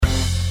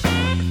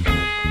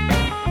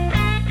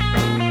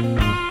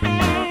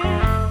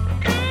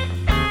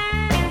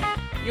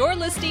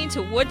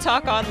to Wood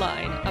Talk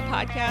Online, a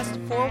podcast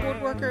for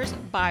woodworkers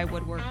by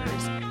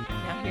woodworkers.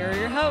 Now here are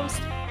your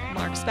hosts,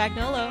 Mark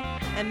Spagnolo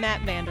and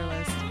Matt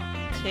Vanderlist.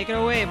 Take it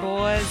away,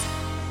 boys.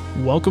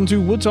 Welcome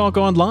to Wood Talk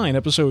Online,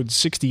 episode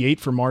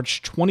 68 for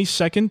March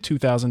 22nd,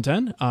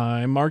 2010.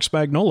 I'm Mark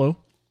Spagnolo.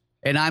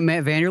 And I'm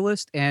Matt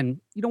Vanderlist, and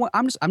you know what?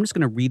 I'm just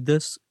going to read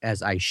this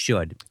as I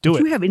should. Do it.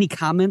 If you have any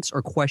comments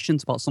or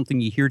questions about something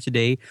you hear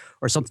today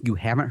or something you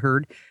haven't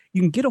heard,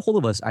 you can get a hold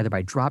of us either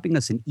by dropping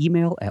us an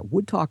email at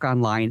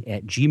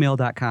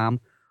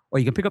woodtalkonline@gmail.com, or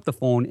you can pick up the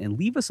phone and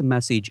leave us a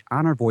message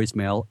on our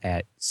voicemail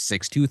at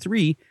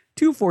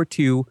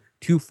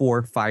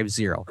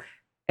 623-242-2450.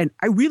 And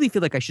I really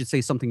feel like I should say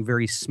something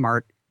very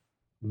smart,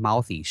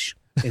 mouthy-ish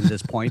in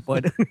this point,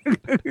 but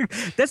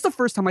that's the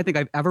first time I think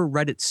I've ever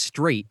read it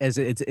straight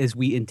as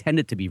we intend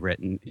it to be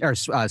written or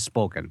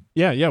spoken.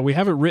 Yeah, we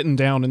have it written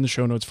down in the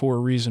show notes for a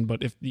reason,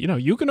 but if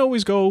you can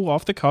always go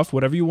off the cuff,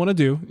 whatever you want to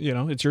do.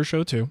 It's your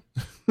show too.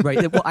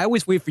 Right. Well, I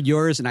always wait for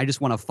yours, and I just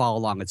want to follow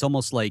along. It's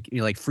almost like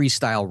like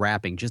freestyle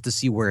rapping, just to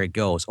see where it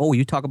goes. Oh,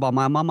 you talk about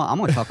my mama, I'm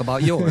going to talk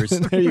about yours.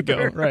 There you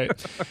go. Right.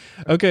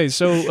 Okay,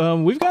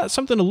 so we've got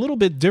something a little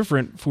bit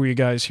different for you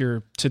guys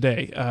here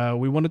today.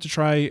 We wanted to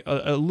try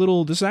a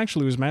little. This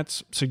actually was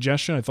Matt's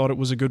suggestion. I thought it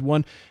was a good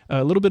one.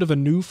 A little bit of a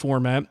new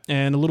format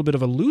and a little bit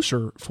of a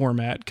looser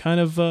format. Kind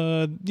of,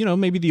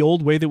 maybe the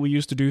old way that we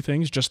used to do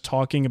things, just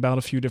talking about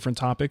a few different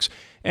topics.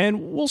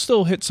 And we'll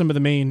still hit some of the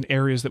main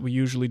areas that we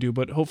usually do,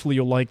 but hopefully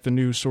you'll like the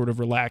new sort of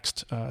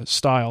relaxed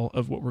style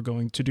of what we're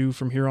going to do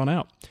from here on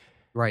out.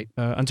 Right.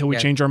 Until we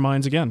change our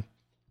minds again.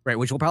 Right,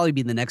 which will probably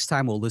be the next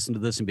time we'll listen to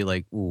this and be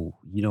like, ooh,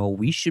 we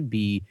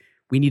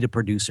need a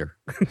producer.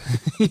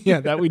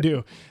 Yeah, that we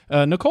do.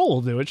 Nicole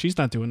will do it. She's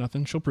not doing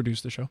nothing. She'll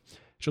produce the show.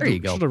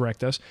 She'll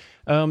direct us.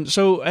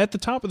 So at the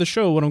top of the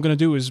show, what I'm going to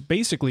do is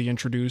basically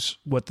introduce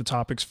what the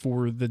topics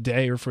for the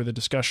day or for the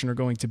discussion are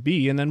going to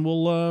be, and then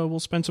we'll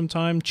spend some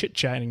time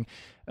chit-chatting.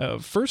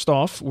 First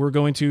off, we're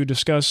going to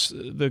discuss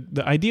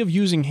the idea of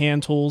using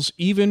hand tools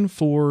even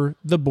for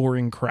the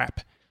boring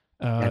crap.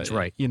 That's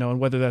right. And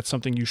whether that's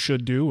something you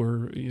should do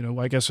or,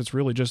 I guess it's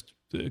really just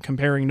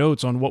comparing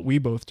notes on what we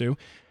both do.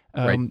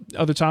 Right.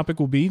 Other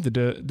topic will be the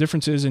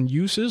differences in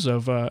uses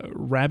of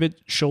rabbet,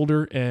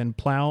 shoulder, and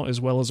plow,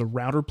 as well as a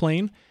router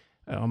plane.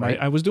 Right.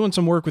 I was doing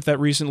some work with that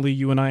recently.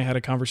 You and I had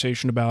a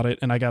conversation about it,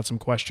 and I got some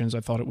questions.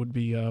 I thought it would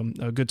be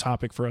a good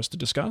topic for us to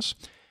discuss.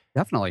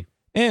 Definitely.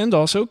 And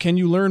also, can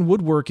you learn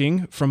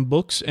woodworking from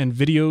books and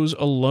videos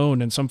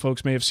alone? And some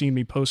folks may have seen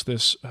me post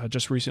this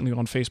just recently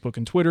on Facebook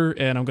and Twitter,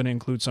 and I'm going to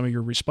include some of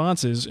your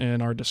responses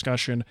in our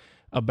discussion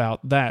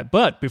about that.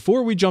 But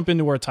before we jump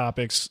into our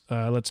topics,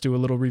 let's do a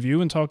little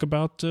review and talk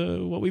about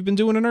what we've been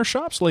doing in our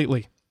shops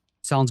lately.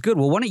 Sounds good.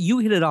 Well, why don't you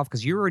hit it off,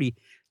 because you already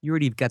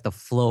got the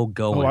flow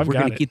going. We're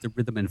going to keep the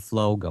rhythm and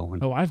flow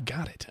going. Oh, I've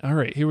got it. All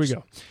right, here we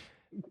go.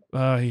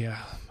 Yeah,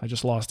 I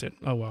just lost it.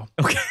 Oh, well.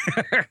 Okay.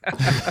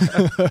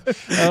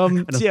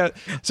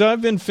 So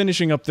I've been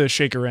finishing up the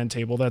shaker end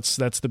table. That's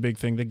the big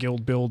thing. The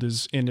guild build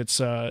is in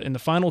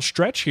the final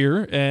stretch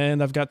here,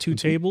 and I've got two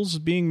tables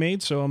being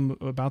made, so I'm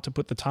about to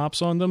put the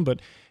tops on them, but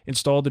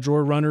installed the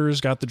drawer runners,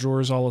 got the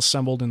drawers all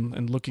assembled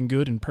and looking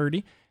good and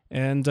purty,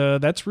 and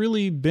that's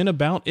really been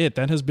about it.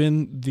 That has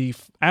been the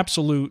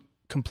absolute,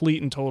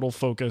 complete, and total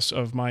focus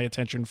of my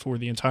attention for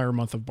the entire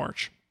month of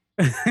March.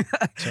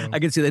 So. I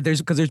can see that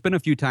there's been a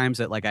few times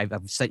that I've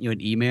sent you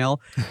an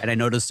email and I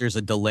noticed there's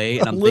a delay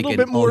and I'm thinking a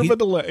little bit more of a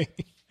delay.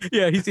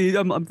 Yeah,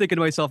 I'm thinking to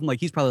myself,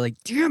 he's probably like,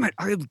 damn it,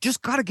 I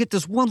just got to get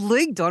this one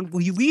leg done.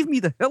 Will you leave me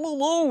the hell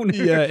alone?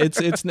 Yeah,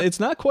 it's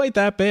not quite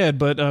that bad,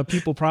 but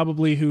people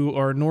probably who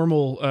are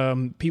normal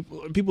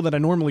people that I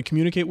normally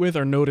communicate with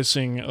are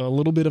noticing a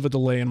little bit of a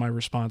delay in my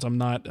response. I'm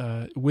not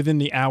within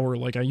the hour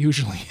like I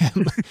usually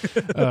am.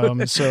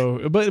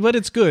 But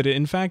it's good.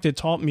 In fact, it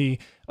taught me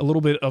a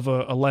little bit of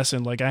a lesson.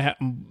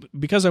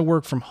 Because I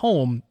work from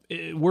home,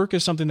 work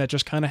is something that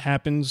just kind of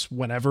happens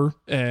whenever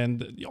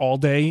and all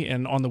day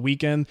and on the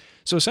weekend.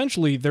 So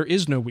essentially, there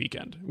is no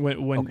weekend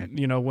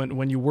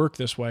when you work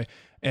this way.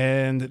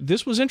 And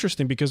this was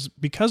interesting because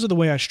of the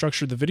way I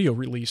structured the video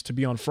release to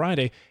be on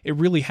Friday, it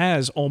really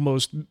has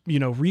almost,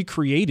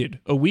 recreated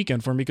a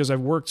weekend for me because I've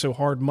worked so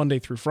hard Monday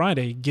through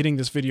Friday getting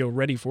this video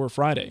ready for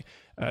Friday.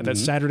 That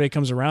Saturday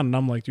comes around and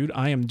I'm like, dude,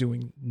 I am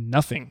doing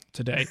nothing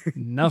today.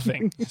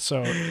 Nothing.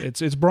 So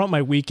it's brought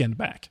my weekend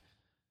back.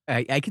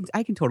 I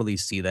can totally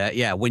see that.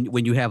 Yeah,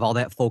 when you have all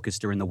that focus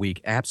during the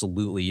week,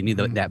 absolutely, you need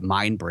that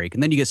mind break.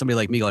 And then you get somebody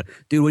like me going,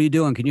 dude, what are you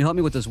doing? Can you help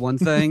me with this one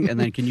thing? And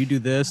then can you do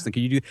this? And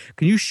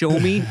can you show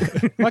me?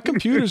 My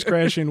computer's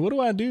crashing. What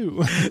do I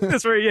do?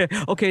 That's right. Yeah.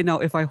 Okay. Now,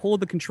 if I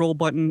hold the control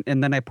button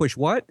and then I push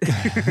what?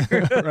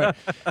 Right.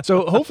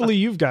 So hopefully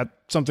you've got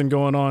something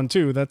going on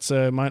too. That's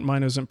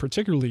mine isn't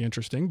particularly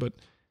interesting, but.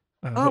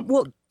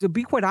 Well, to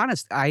be quite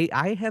honest,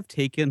 I have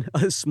taken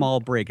a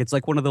small break. It's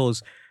like one of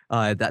those.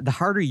 The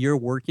harder you're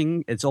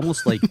working, it's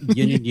almost like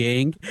yin and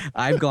yang.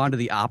 I've gone to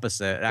the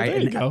opposite. There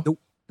you go.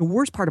 The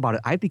worst part about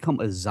it, I've become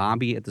a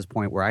zombie at this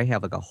point where I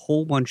have a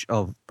whole bunch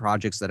of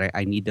projects that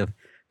I need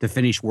to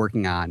finish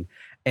working on.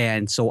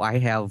 And so I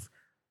have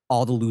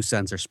all the loose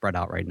ends are spread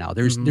out right now.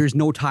 There's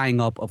no tying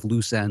up of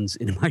loose ends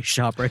in my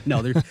shop right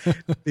now.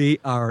 They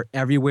are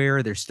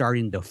everywhere. They're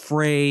starting to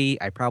fray.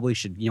 I probably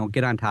should,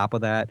 get on top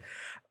of that.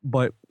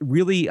 But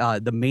really,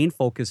 the main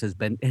focus has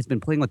been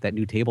playing with that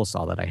new table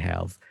saw that I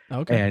have.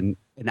 Okay.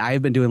 And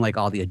I've been doing like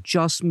all the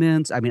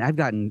adjustments. I mean, I've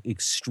gotten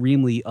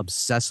extremely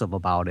obsessive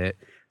about it,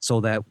 so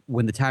that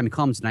when the time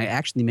comes and I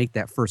actually make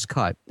that first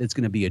cut, it's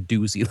going to be a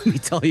doozy, let me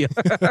tell you.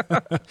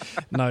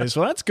 Nice.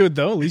 Well, that's good,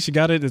 though. At least you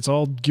got it. It's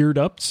all geared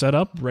up, set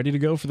up, ready to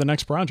go for the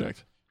next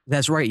project.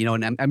 That's right.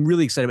 And I'm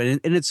really excited about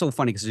it. And it's so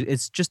funny because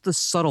it's just the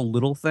subtle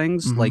little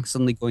things, like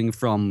suddenly going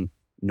from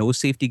no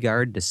safety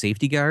guard to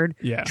safety guard,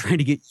 trying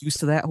to get used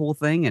to that whole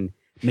thing and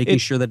making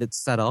sure that it's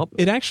set up.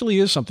 It actually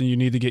is something you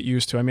need to get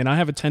used to. I mean, I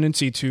have a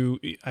tendency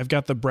I've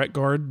got the Brett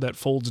guard that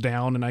folds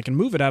down and I can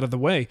move it out of the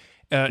way.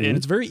 And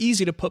it's very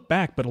easy to put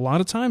back, but a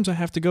lot of times I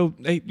have to go,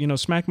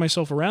 smack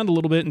myself around a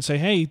little bit and say,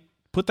 hey,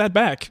 put that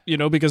back,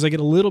 because I get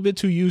a little bit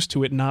too used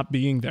to it not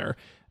being there.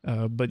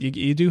 But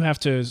you do have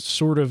to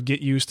sort of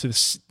get used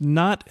to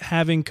not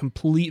having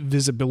complete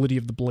visibility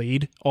of the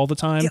blade all the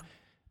time. Yeah.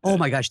 Oh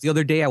my gosh. The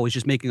other day I was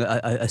just making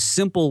a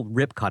simple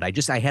rip cut.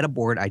 I had a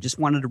board. I just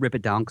wanted to rip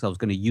it down because I was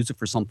going to use it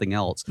for something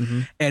else.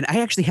 And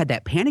I actually had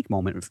that panic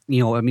moment.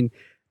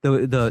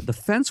 The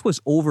fence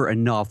was over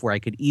enough where I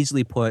could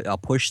easily put a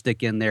push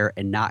stick in there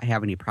and not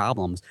have any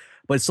problems.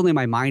 But suddenly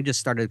my mind just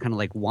started kind of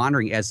like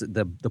wandering as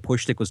the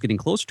push stick was getting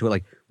closer to it.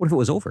 Like, what if it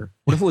was over?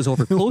 What if it was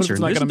over closer? What if it's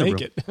not going to make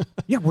it?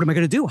 Yeah, what am I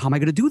going to do? How am I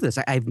going to do this?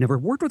 I've never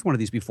worked with one of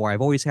these before.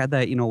 I've always had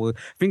that,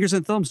 fingers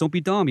and thumbs, don't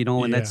be dumb,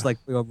 and that's like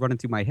running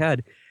through my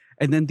head.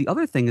 And then the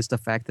other thing is the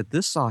fact that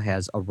this saw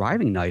has a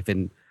riving knife,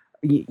 and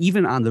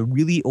even on the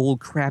really old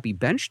crappy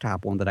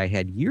benchtop one that I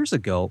had years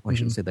ago, I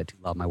shouldn't say that too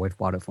loud. My wife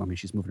bought it for me.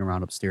 She's moving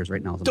around upstairs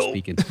right now as I'm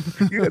speaking.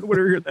 You would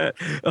hear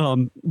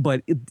that.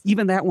 But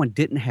even that one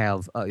didn't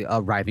have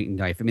a riving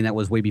knife. I mean, that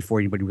was way before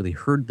anybody really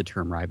heard the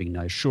term riving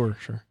knife. Sure.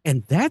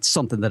 And that's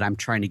something that I'm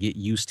trying to get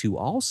used to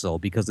also,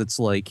 because it's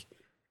like,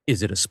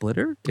 is it a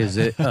splitter? Is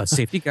it a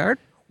safety guard?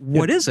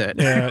 What is it?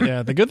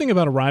 Yeah. The good thing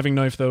about a riving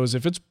knife, though, is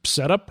if it's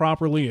set up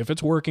properly, if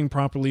it's working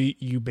properly,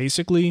 you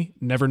basically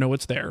never know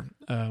it's there.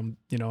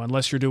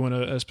 Unless you're doing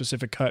a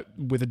specific cut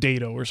with a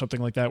dado or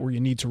something like that where you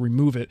need to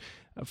remove it.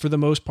 For the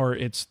most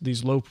part, it's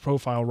these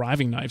low-profile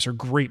riving knives are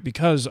great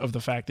because of the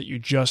fact that you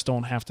just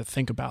don't have to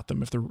think about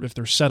them if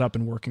they're set up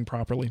and working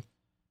properly.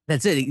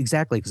 That's it,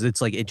 exactly, because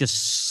it's like it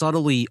just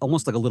subtly,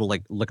 almost like a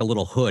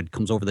little hood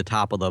comes over the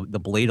top of the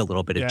blade a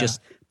little bit. It just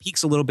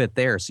peaks a little bit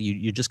there, so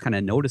you just kind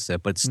of notice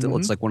it. But still,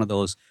 it's like one of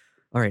those.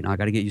 All right, now I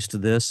got to get used to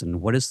this.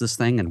 And what is this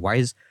thing? And why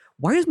is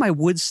my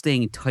wood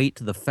staying tight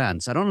to the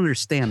fence? I don't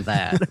understand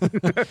that.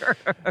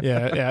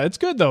 Yeah, it's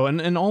good though.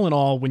 And all in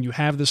all, when you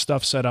have this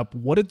stuff set up,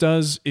 what it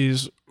does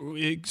is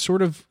it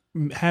sort of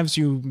has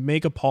you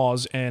make a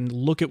pause and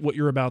look at what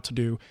you're about to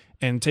do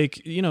and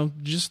take,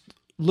 just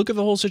look at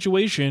the whole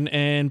situation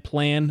and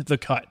plan the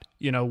cut.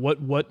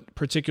 What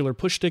particular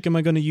push stick am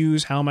I going to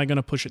use? How am I going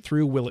to push it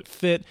through? Will it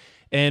fit?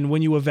 And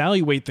when you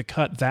evaluate the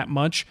cut that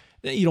much,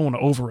 you don't want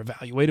to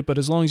over-evaluate it, but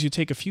as long as you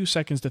take a few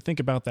seconds to think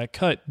about that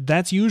cut,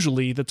 that's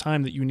usually the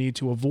time that you need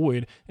to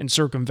avoid and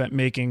circumvent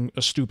making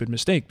a stupid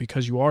mistake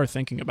because you are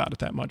thinking about it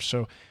that much.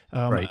 So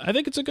right. I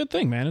think it's a good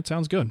thing, man. It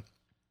sounds good.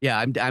 Yeah,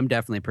 I'm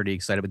definitely pretty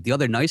excited. But the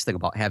other nice thing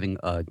about having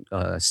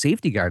a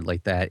safety guard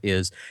like that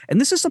is,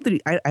 and this is something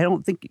I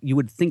don't think you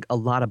would think a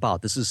lot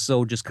about. This is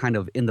so just kind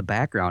of in the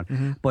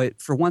background. But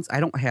for once,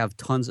 I don't have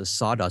tons of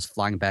sawdust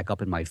flying back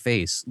up in my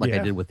face like I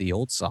did with the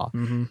old saw.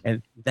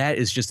 And that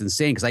is just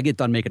insane because I get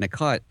done making a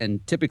cut, and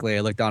typically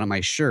I look down at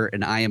my shirt,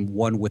 and I am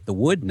one with the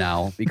wood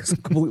now because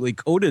I'm completely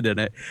coated in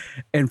it.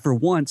 And for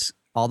once,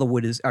 all the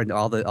wood is, or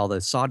all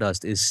the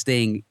sawdust is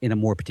staying in a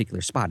more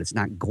particular spot. It's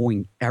not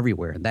going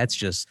everywhere, and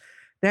that's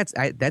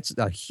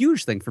a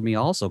huge thing for me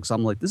also, because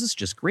I'm like, this is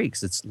just great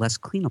because it's less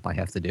cleanup I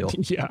have to do.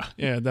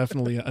 Yeah,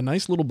 definitely a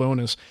nice little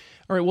bonus.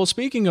 All right, well,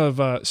 speaking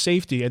of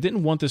safety, I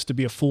didn't want this to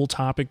be a full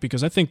topic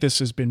because I think this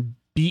has been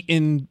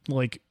beaten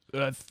like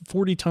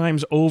 40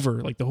 times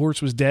over. Like the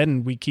horse was dead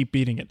and we keep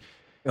beating it.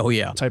 Oh,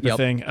 yeah. Type of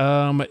thing.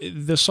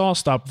 The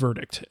SawStop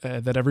verdict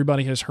that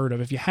everybody has heard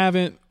of. If you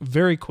haven't,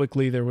 very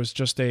quickly, there was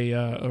just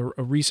a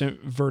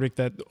recent verdict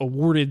that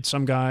awarded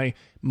some guy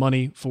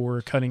money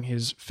for cutting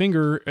his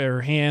finger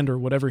or hand or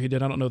whatever he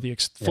did. I don't know the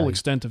full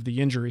extent of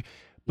the injury.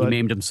 But he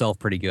named himself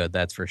pretty good,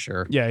 that's for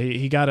sure. Yeah,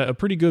 he got a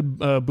pretty good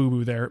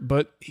boo-boo there.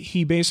 But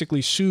he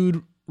basically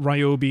sued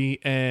Ryobi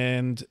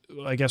and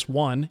I guess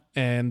won.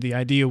 And the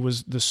idea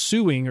was the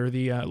suing or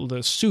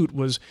the suit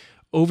was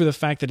over the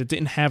fact that it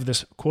didn't have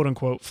this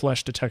quote-unquote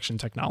flesh detection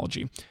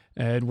technology.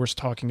 And we're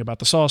talking about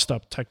the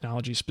SawStop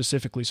technology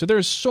specifically. So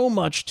there's so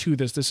much to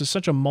this. This is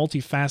such a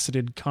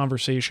multifaceted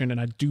conversation,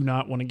 and I do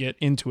not want to get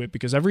into it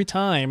because every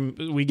time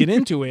we get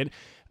into it,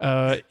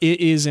 it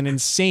is an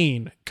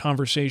insane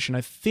conversation. I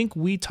think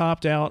we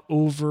topped out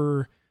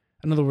over,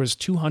 in other words,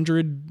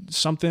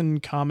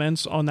 200-something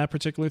comments on that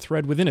particular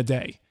thread within a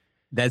day.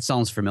 That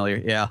sounds familiar,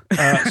 yeah.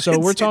 So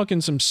we're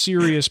talking some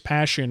serious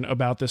passion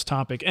about this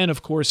topic. And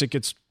of course, it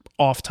gets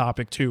off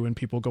topic too, and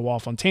people go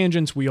off on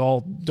tangents. We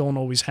all don't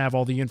always have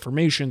all the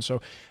information.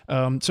 So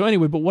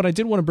anyway, but what I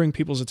did want to bring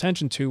people's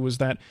attention to was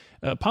that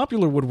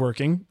Popular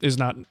Woodworking is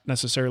not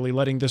necessarily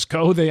letting this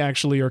go. They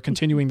actually are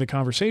continuing the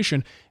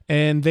conversation,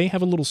 and they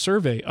have a little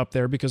survey up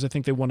there because I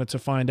think they wanted to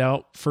find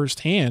out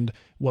firsthand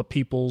what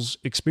people's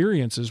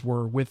experiences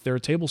were with their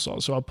table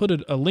saws. So I'll put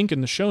a link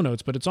in the show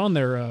notes, but it's on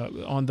there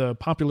on the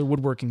Popular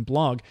Woodworking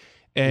blog.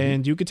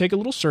 And you could take a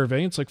little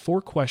survey. It's like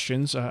 4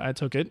 questions. I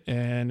took it,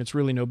 and it's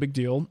really no big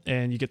deal.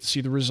 And you get to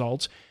see the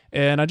results.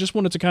 And I just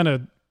wanted to kind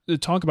of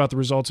talk about the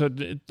results. I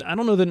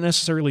don't know that it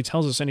necessarily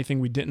tells us anything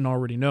we didn't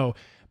already know.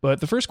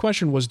 But the first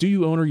question was, do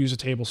you own or use a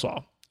table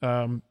saw?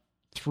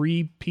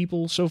 3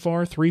 people so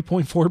far,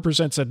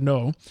 3.4% said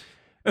no.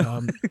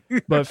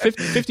 But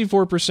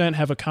 54%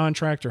 have a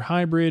contract or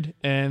hybrid,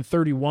 and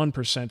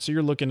 31%. So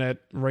you're looking at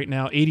right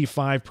now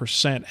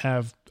 85%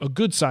 have a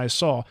good size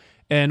saw.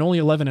 And only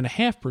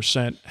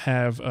 11.5%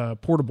 have a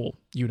portable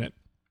unit.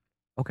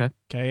 Okay.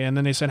 And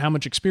then they said, how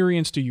much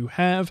experience do you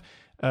have?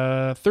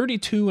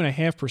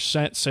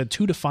 32.5% said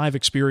 2 to 5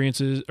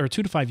 experiences, or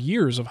 2 to 5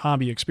 years of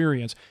hobby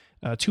experience.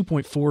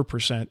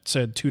 2.4%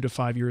 said 2 to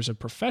 5 years of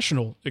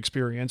professional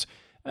experience.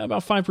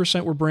 About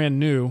 5% were brand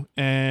new.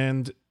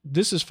 And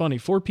this is funny.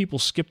 4 people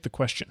skipped the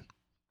question.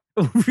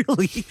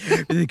 Really?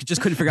 They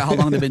just couldn't figure out how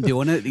long they've been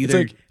doing it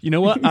either. It's like, you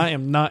know what? I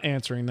am not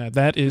answering that.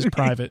 That is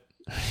private.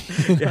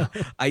 Yeah,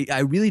 I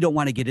really don't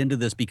want to get into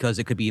this because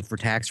it could be for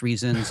tax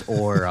reasons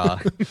or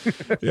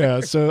yeah.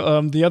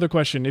 So the other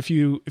question, if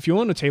you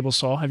own a table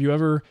saw, have you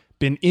ever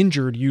been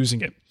injured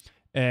using it?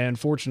 And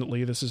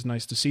fortunately, this is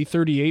nice to see,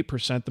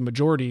 38%, the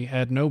majority,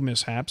 had no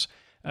mishaps.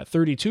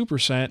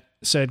 32%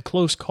 said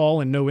close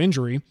call and no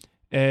injury.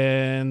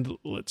 And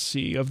let's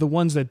see, of the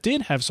ones that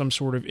did have some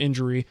sort of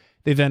injury,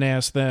 they then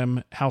asked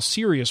them, how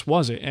serious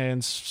was it? And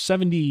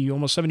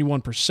almost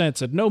 71%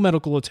 said no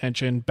medical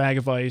attention, bag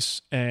of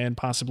ice, and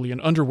possibly an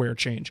underwear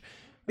change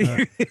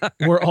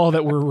were all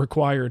that were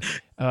required.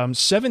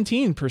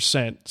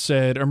 17%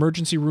 said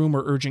emergency room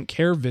or urgent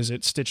care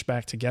visit stitched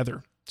back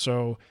together.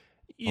 So,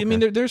 I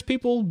mean, there's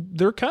people,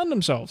 they're cutting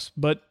themselves,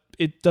 but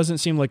it doesn't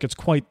seem like it's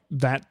quite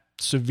that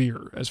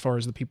severe as far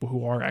as the people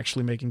who are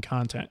actually making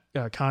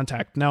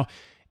contact. Now,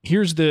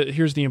 here's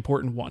the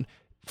important one.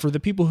 For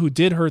the people who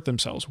did hurt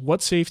themselves,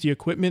 what safety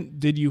equipment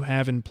did you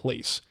have in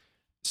place?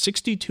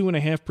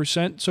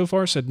 62.5% so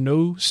far said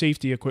no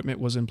safety equipment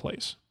was in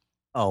place.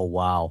 Oh,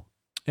 wow.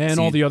 And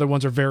all the other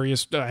ones are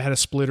various. I had a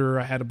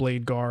splitter, I had a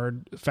blade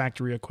guard,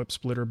 factory equipped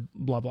splitter,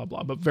 blah, blah,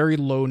 blah, but very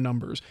low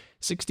numbers.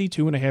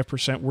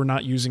 62.5% were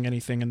not using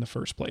anything in the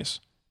first place.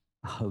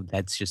 Oh,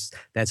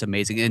 that's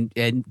amazing.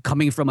 And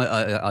coming from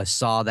a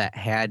saw that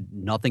had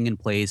nothing in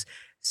place,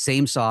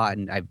 same saw,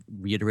 and I've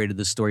reiterated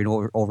this story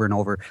over and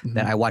over,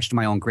 that I watched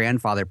my own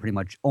grandfather pretty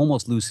much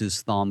almost lose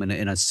his thumb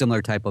in a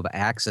similar type of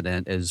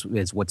accident as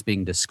what's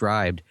being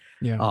described.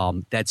 Yeah.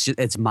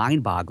 It's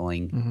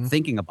mind-boggling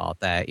thinking about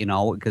that,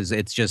 because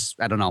it's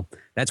just, I don't know.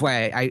 That's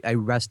why I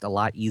rest a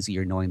lot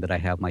easier knowing that I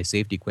have my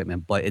safety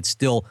equipment, but it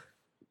still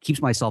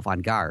keeps myself on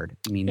guard.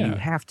 I mean, you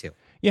have to.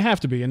 You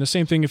have to be. And the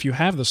same thing if you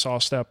have the saw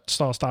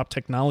stop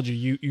technology,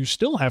 you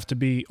still have to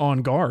be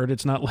on guard.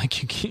 It's not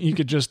like you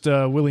could just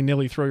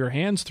willy-nilly throw your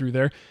hands through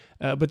there.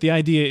 But the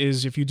idea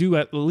is if you do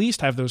at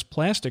least have those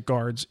plastic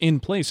guards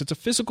in place, it's a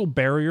physical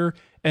barrier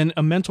and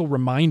a mental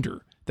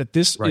reminder that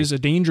this is a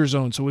danger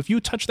zone. So if you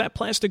touch that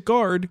plastic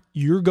guard,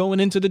 you're going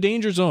into the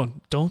danger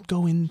zone. Don't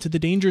go into the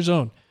danger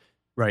zone.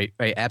 Right,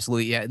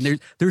 absolutely, yeah. And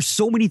there's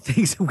so many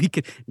things that we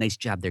could. Nice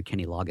job there,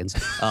 Kenny Loggins.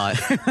 I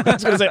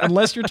was going to say,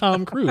 unless you're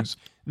Tom Cruise,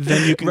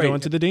 then you can go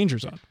into the danger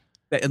zone.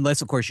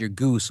 Unless, of course, you're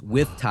Goose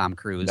with Tom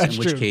Cruise, in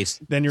which case,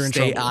 then you're in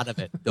stay trouble. out of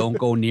it. Don't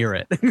go near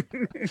it.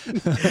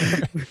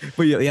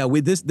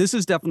 But this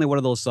is definitely one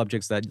of those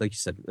subjects that, like you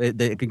said,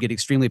 it can get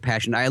extremely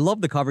passionate. I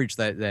love the coverage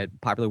that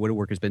Popular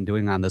Woodwork has been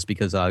doing on this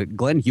because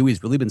Glenn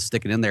Huey's really been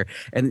sticking in there,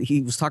 and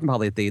he was talking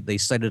about they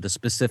cited a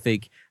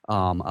specific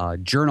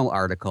journal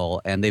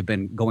article, and they've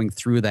been going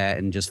through that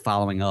and just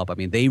following up. I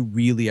mean, they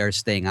really are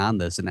staying on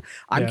this, and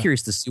I'm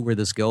curious to see where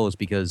this goes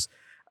because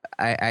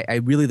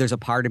I really, there's a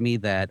part of me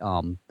that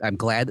I'm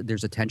glad that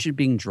there's attention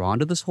being drawn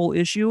to this whole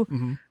issue,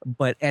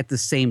 but at the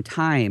same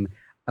time,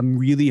 I'm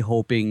really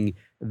hoping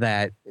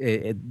that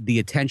the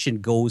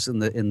attention goes in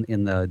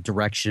the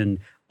direction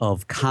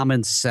of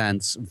common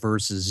sense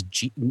versus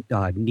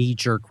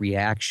knee-jerk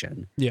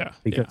reaction. Yeah,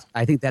 because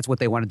I think that's what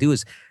they want to do.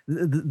 Is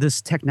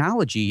this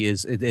technology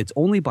it's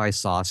only by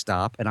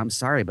SawStop, and I'm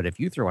sorry, but if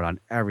you throw it on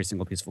every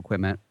single piece of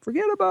equipment,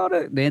 forget about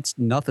it. It's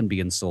nothing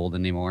being sold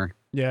anymore.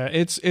 Yeah,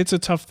 it's a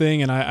tough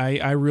thing, and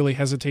I really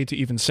hesitate to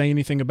even say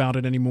anything about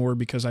it anymore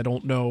because I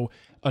don't know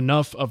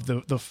enough of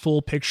the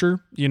full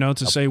picture, to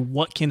say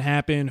what can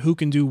happen, who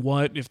can do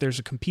what, if there's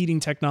a competing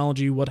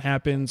technology, what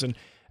happens, and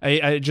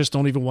I just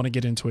don't even want to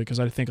get into it because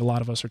I think a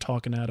lot of us are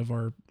talking out of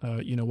our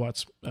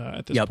what's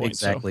at this point.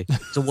 Exactly.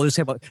 So we'll just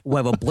have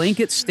a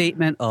blanket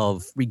statement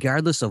of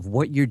regardless of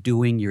what you're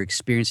doing, your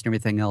experience and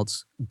everything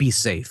else, be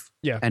safe.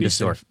 Yeah,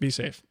 be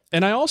safe.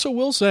 And I also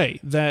will say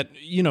that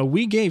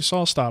we gave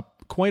SawStop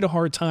quite a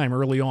hard time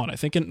early on. I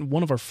think in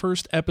one of our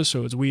first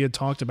episodes, we had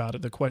talked about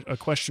it. A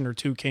question or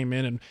two came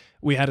in and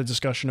we had a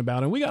discussion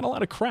about it. And we got a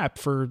lot of crap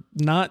for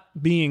not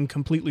being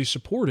completely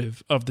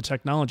supportive of the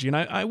technology. And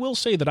I will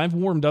say that I've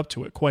warmed up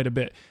to it quite a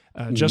bit.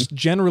 Just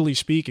generally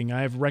speaking,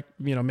 I have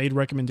made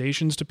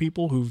recommendations to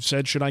people who've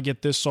said, should I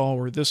get this saw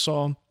or this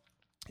saw?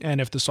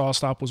 And if the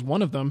SawStop was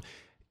one of them,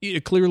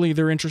 clearly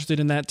they're interested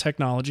in that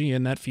technology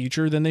and that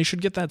feature, then they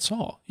should get that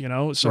saw,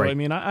 So, right. I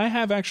mean, I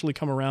have actually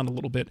come around a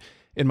little bit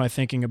in my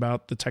thinking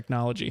about the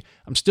technology.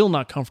 I'm still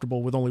not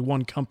comfortable with only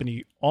one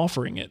company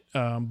offering it,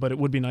 but it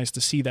would be nice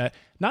to see that,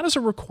 not as a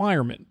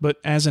requirement, but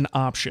as an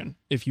option.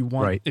 If you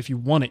want, If you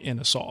want it in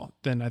a saw,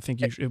 then I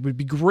think it would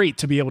be great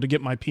to be able to get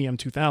my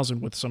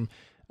PM2000 with some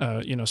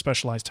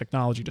specialized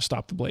technology to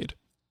stop the blade.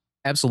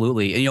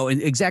 Absolutely.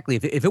 Exactly.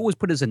 If it was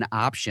put as an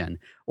option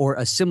or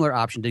a similar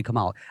option did come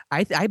out,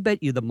 I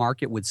bet you the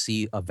market would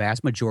see a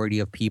vast majority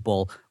of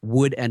people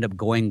would end up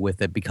going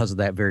with it because of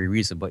that very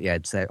reason. But yeah,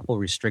 it's that whole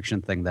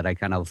restriction thing that I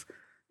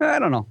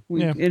don't know.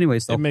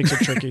 Anyways, it makes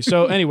it tricky.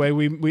 So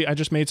anyway, I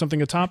just made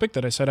something a topic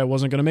that I said I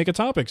wasn't going to make a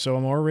topic. So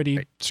I'm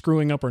already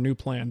screwing up our new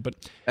plan. But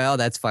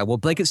that's fine. Well,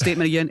 blanket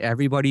statement again,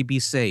 everybody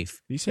be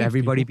safe. Be safe.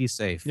 Everybody people. be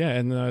safe. Yeah.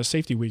 And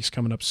safety week's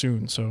coming up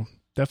soon. So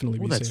definitely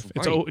be safe.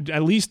 Right. It's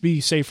at least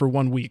be safe for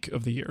 1 week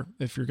of the year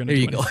if you're going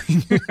to do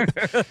anything.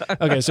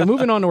 Okay, so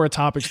moving on to our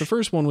topics. The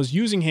first one was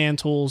using hand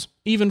tools,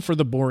 even for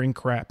the boring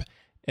crap.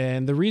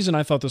 And the reason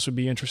I thought this would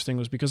be interesting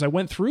was because I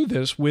went through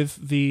this with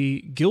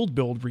the guild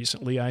build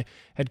recently. I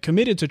had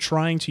committed to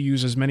trying to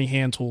use as many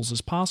hand tools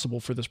as possible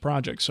for this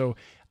project. So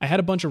I had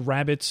a bunch of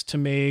rabbets to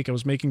make. I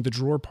was making the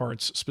drawer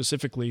parts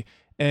specifically.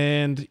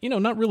 And,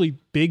 not really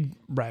big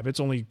rabbets,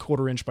 only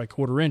 1/4 inch by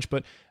 1/4 inch,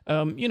 but,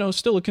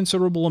 still a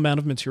considerable amount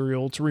of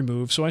material to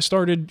remove. So I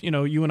started,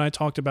 you and I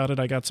talked about it.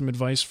 I got some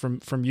advice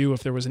from you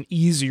if there was an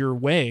easier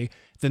way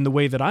than the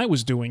way that I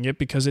was doing it,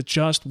 because it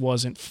just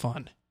wasn't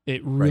fun.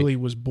 It really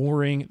was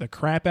boring the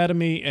crap out of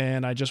me,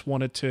 and I just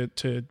wanted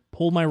to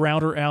pull my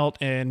router out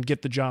and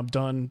get the job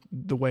done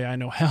the way I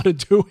know how to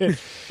do it.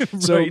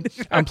 So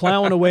I'm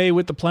plowing away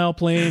with the plow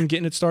plane,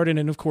 getting it started,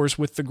 and of course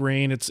with the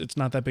grain, it's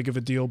not that big of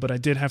a deal, but I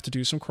did have to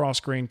do some cross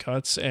grain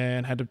cuts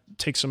and had to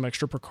take some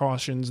extra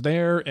precautions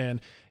there,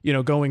 and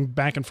going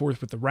back and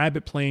forth with the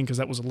rabbet plane because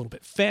that was a little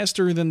bit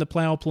faster than the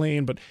plow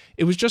plane. But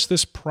it was just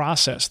this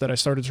process that I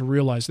started to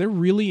realize there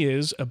really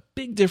is a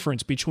big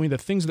difference between the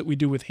things that we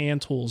do with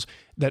hand tools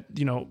that,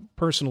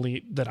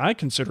 personally, that I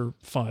consider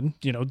fun,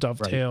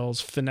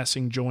 dovetails,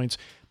 finessing joints,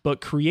 but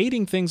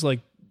creating things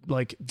like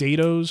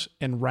dados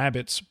and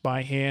rabbets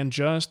by hand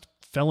just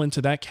fell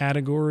into that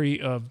category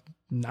of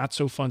not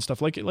so fun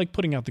stuff, like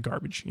putting out the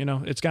garbage.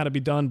 It's got to be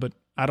done, but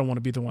I don't want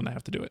to be the one that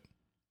have to do it.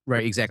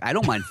 Right, exactly. I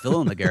don't mind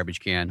filling the garbage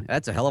can.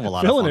 That's a hell of a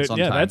lot of fun sometimes.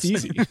 Yeah, that's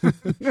easy.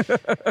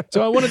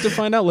 So I wanted to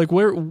find out,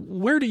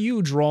 where do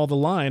you draw the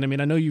line? I mean,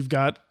 I know you've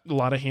got a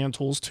lot of hand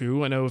tools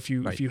too. I know if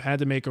you had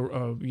to make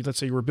let's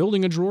say you were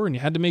building a drawer and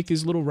you had to make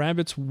these little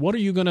rabbets, what are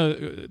you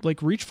gonna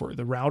reach for,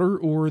 the router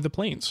or the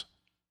planes?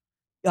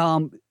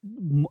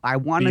 I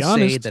want to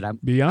say that I'm.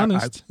 Be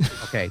honest.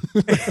 Okay.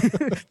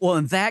 Well,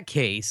 in that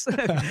case,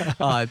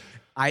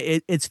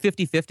 it's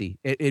 50-50.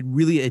 It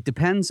really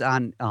depends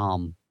on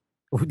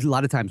a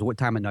lot of times what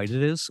time of night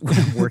it is when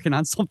I'm working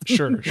on something.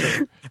 Sure.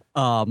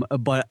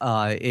 But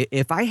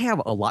if I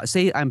have a lot,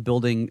 say I'm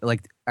building,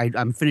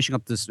 I'm finishing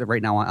up this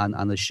right now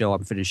on the show,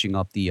 I'm finishing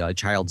up the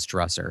child's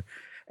dresser.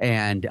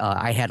 And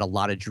I had a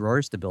lot of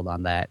drawers to build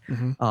on that.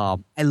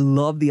 Mm-hmm. I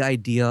love the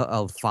idea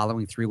of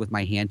following through with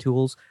my hand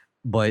tools.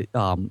 But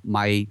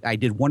I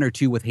did 1 or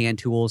 2 with hand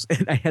tools,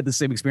 and I had the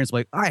same experience.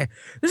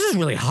 This is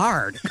really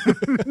hard.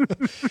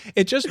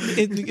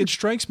 It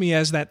strikes me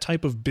as that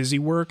type of busy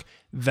work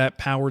that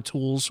power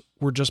tools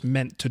were just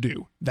meant to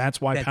do. That's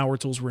why power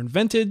tools were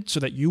invented, so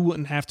that you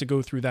wouldn't have to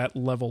go through that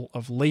level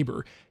of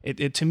labor.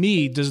 It to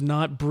me does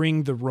not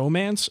bring the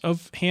romance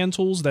of hand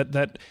tools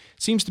that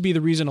seems to be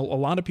the reason a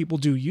lot of people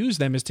do use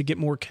them, is to get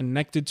more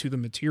connected to the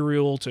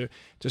material, to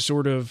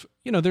sort of,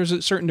 there's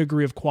a certain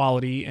degree of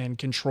quality and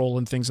control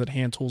and things that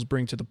hand tools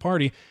bring to the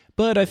party.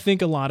 But I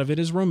think a lot of it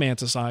is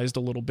romanticized a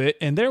little bit,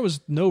 and there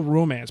was no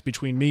romance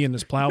between me and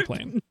this plow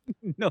plane.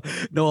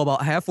 No,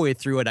 about halfway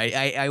through it,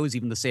 I was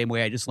even the same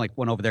way. I just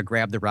went over there,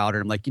 grabbed the router,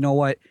 and I'm like, you know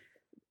what?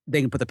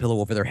 They can put the pillow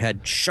over their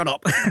head. Shut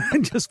up.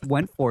 And just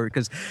went for it.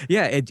 Because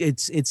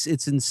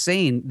it's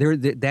insane.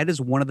 That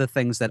is one of the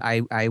things that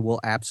I will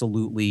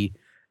absolutely,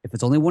 if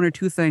it's only 1 or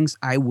 2 things,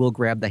 I will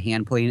grab the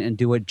hand plane and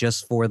do it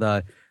just for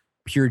the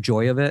pure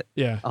joy of it.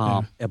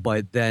 Yeah.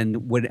 But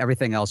then with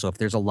everything else, so if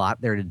there's a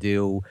lot there to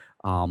do,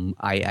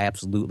 I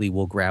absolutely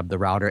will grab the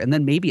router, and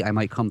then maybe I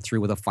might come through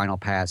with a final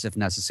pass if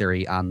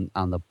necessary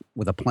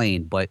with a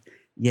plane. But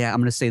yeah, I'm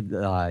going to say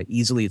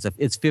easily it's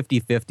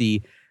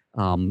 50-50.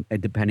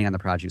 Depending on the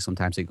project,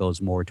 sometimes it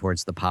goes more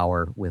towards the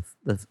power with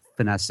the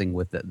finessing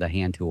with the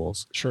hand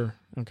tools. Sure.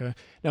 Okay.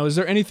 Now, is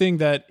there anything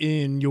that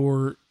in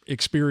your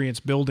experience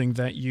building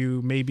that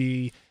you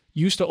maybe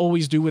used to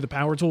always do with a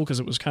power tool because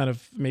it was kind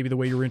of maybe the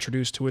way you were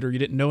introduced to it, or you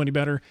didn't know any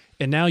better,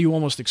 and now you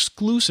almost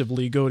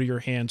exclusively go to your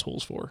hand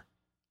tools for?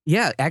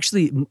 Yeah,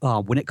 actually,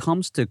 when it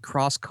comes to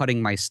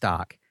cross-cutting my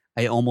stock,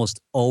 I almost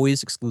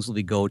always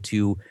exclusively go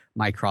to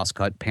my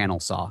cross-cut panel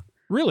saw.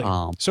 Really?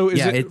 So is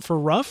yeah, it for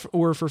rough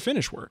or for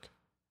finish work?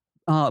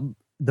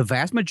 The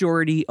vast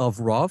majority of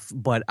rough,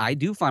 but I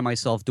do find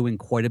myself doing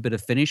quite a bit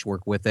of finish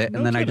work with it, No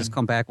and then I kidding. just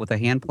come back with a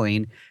hand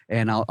plane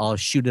and I'll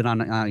shoot it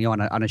on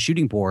on a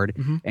shooting board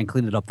and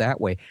clean it up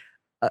that way.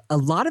 A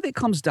lot of it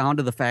comes down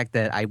to the fact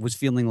that I was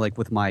feeling like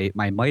with my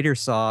miter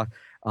saw,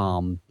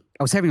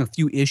 I was having a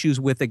few issues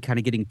with it, kind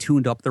of getting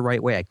tuned up the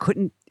right way. I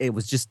couldn't. It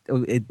was just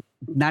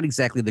not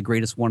exactly the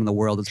greatest one in the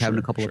world. It's having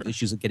a couple of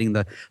issues of getting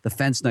the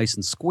fence nice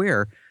and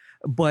square.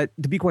 But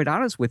to be quite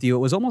honest with you, it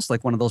was almost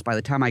like one of those, by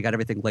the time I got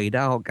everything laid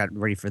out, got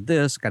ready for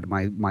this, got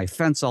my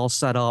fence all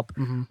set up,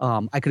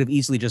 I could have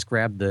easily just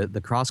grabbed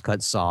the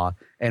crosscut saw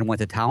and went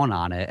to town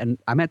on it. And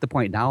I'm at the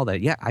point now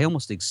that, yeah, I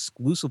almost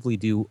exclusively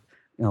do,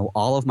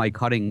 all of my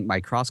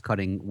cross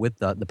cutting with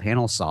the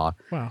panel saw.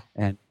 Wow.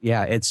 And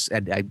yeah,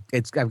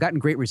 I've gotten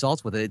great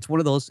results with it. It's one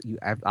of those, you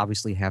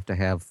obviously have to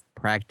have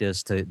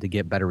practice to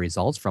get better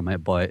results from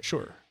it. But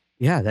Sure.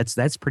 yeah,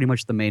 that's pretty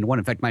much the main one.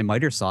 In fact, my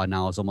miter saw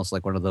now is almost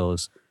like one of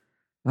those,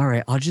 all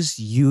right, I'll just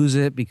use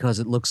it because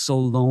it looks so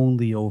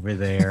lonely over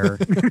there.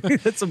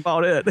 That's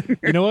about it.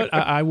 You know what?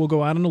 I will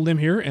go out on a limb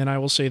here, and I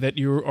will say that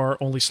you are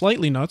only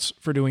slightly nuts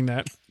for doing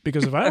that.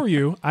 Because if I were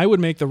you, I would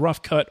make the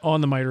rough cut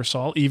on the miter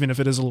saw, even if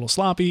it is a little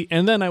sloppy,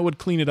 and then I would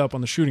clean it up on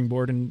the shooting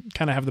board and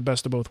kind of have the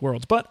best of both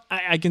worlds. But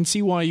I can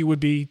see why you would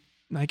be.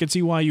 I can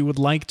see why you would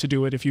like to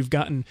do it if you've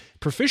gotten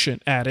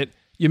proficient at it.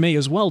 You may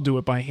as well do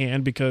it by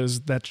hand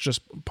because that's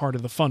just part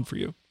of the fun for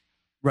you.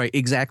 Right,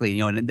 exactly.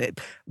 And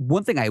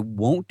one thing I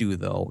won't do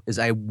though is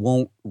I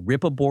won't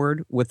rip a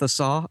board with a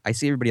saw. I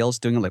see everybody else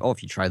doing it, like, oh,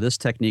 if you try this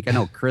technique, I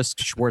know Chris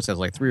Schwartz has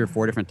like 3 or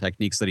 4 different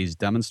techniques that he's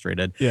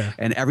demonstrated. Yeah.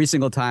 And every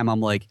single time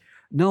I'm like,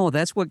 no,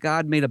 that's what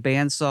God made a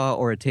bandsaw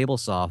or a table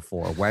saw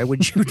for. Why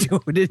would you do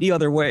it any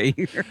other way?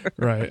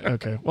 Right.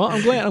 Okay. Well,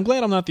 I'm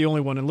glad I'm not the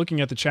only one. And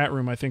looking at the chat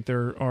room, I think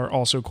there are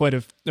also quite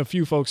a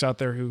few folks out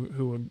there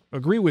who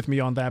agree with me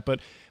on that. But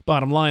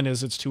bottom line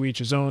is, it's to each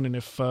his own. And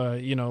if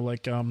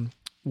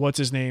what's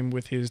his name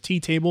with his tea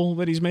table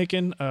that he's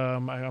making?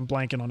 I'm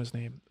blanking on his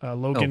name.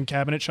 Logan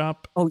Cabinet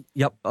Shop. Oh,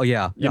 yep. Oh,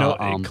 yeah.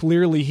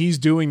 Clearly he's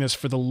doing this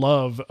for the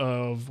love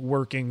of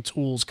working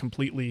tools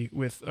completely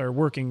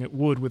working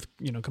wood with,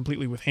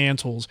 completely with hand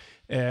tools.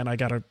 And I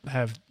got to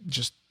have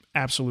just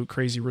absolute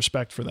crazy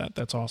respect for that.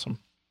 That's awesome.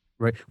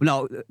 Right.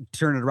 Now,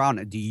 turn it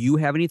around. Do you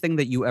have anything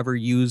that you ever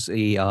use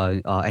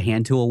a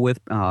hand tool with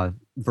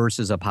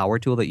versus a power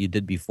tool that you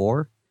did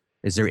before?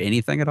 Is there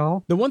anything at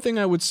all? The one thing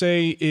I would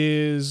say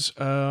is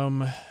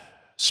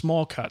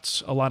small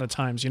cuts. A lot of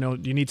times, you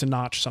need to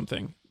notch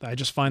something. I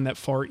just find that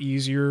far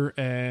easier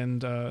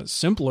and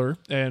simpler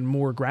and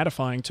more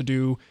gratifying to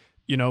do,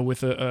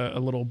 with a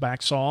little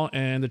back saw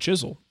and a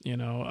chisel.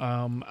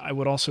 I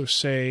would also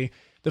say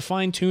the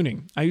fine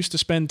tuning. I used to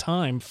spend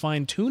time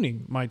fine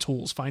tuning my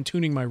tools, fine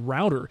tuning my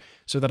router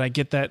so that I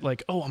get that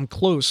like, oh, I'm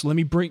close. Let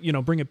me bring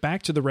it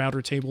back to the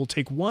router table,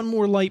 take one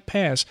more light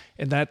pass,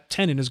 and that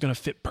tenon is going to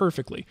fit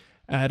perfectly.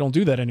 I don't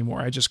do that anymore.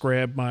 I just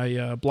grab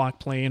my block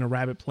plane, a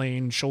rabbet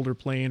plane, shoulder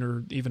plane,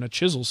 or even a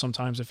chisel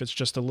sometimes if it's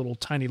just a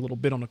tiny little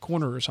bit on a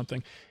corner or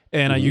something.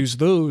 And I use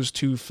those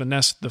to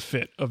finesse the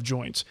fit of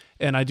joints.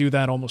 And I do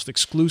that almost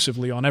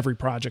exclusively on every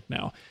project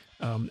now.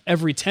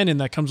 Every tenon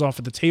that comes off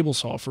of the table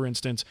saw, for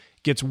instance,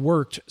 gets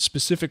worked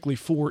specifically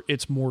for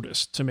its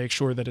mortise to make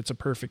sure that it's a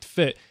perfect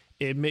fit.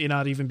 It may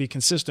not even be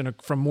consistent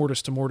from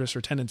mortise to mortise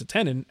or tenon to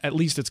tenon. At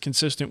least it's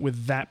consistent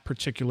with that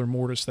particular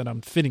mortise that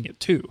I'm fitting it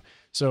to.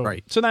 So,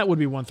 So that would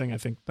be one thing I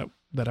think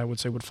that I would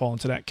say would fall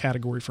into that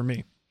category for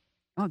me.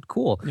 Oh,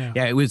 cool.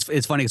 Yeah,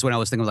 it's funny because when I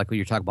was thinking, like, when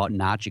you're talking about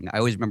notching, I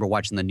always remember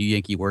watching the New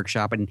Yankee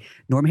Workshop, and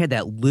Norm had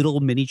that little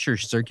miniature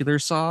circular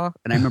saw,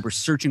 and I remember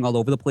searching all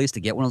over the place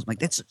to get one. I was like,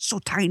 that's so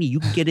tiny. You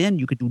can get in.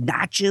 You could do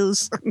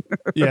notches.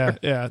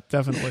 Yeah,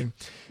 definitely.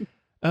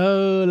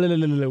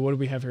 What do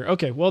we have here?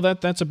 Okay, well,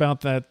 that's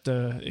about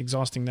that,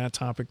 exhausting that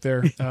topic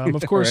there.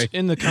 Of course,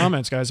 in the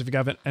comments, guys, if you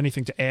have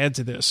anything to add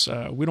to this,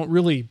 we don't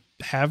really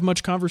have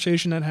much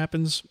conversation that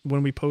happens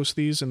when we post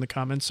these in the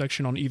comments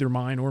section on either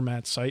mine or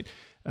Matt's site.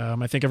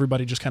 I think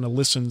everybody just kind of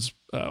listens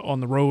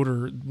on the road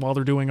or while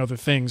they're doing other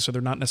things, so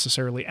they're not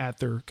necessarily at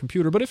their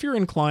computer. But if you're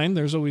inclined,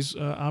 there's always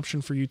an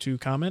option for you to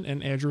comment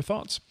and add your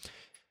thoughts.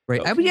 Right.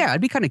 Okay.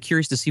 I'd be kind of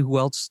curious to see who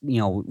else,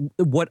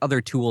 what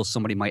other tools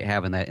somebody might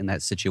have in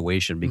that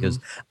situation, because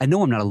I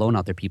know I'm not alone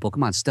out there, people.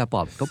 Come on, step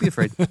up. Don't be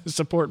afraid.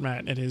 Support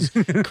Matt and his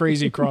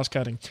crazy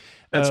cross-cutting.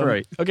 That's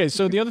right. Okay,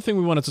 so the other thing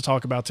we wanted to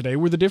talk about today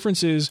were the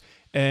differences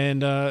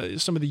and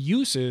some of the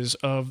uses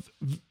of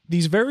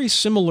these very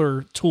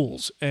similar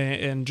tools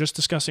and just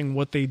discussing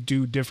what they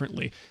do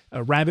differently.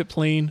 A rabbet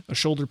plane, a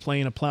shoulder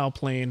plane, a plow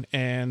plane,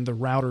 and the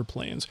router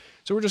planes.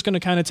 So we're just going to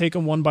kind of take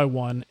them one by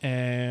one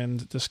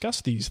and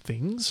discuss these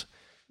things.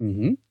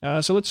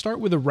 So let's start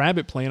with a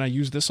rabbet plane. I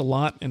use this a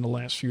lot in the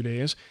last few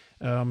days.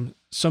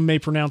 Some may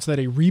pronounce that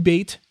a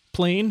rebate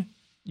plane.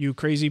 You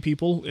crazy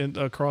people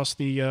across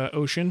the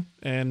ocean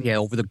and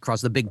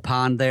across the big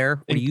pond there.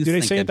 What do you think? Do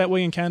they say it that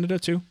way in Canada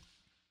too?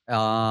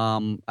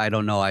 I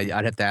don't know. I'd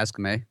have to ask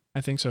him. I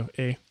think so.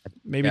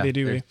 Maybe Yeah, they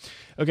do. they're-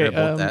 Okay.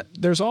 about that.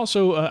 There's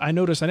also I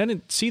noticed, and I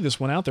didn't see this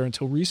one out there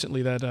until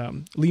recently, that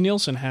Lee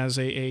Nielsen has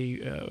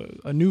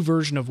a new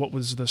version of what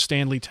was the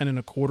Stanley 10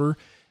 1/4.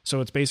 So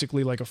it's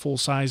basically like a full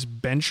size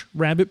bench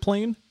rabbit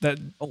plane that.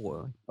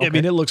 Oh, I okay.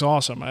 mean, it looks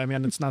awesome. I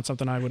mean, it's not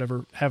something I would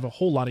ever have a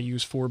whole lot of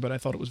use for, but I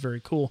thought it was very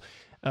cool.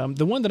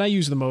 The one that I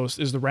use the most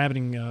is the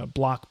rabbiting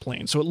block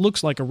plane. So it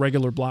looks like a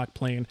regular block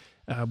plane,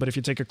 but if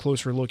you take a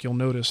closer look, you'll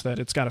notice that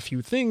it's got a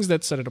few things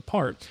that set it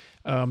apart.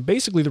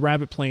 Basically, the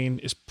rabbit plane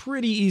is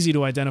pretty easy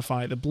to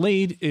identify. The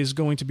blade is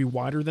going to be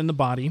wider than the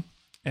body,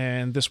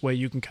 and this way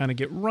you can kind of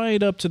get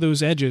right up to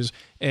those edges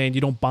and you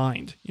don't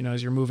bind,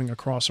 as you're moving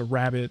across a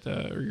rabbit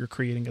or you're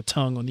creating a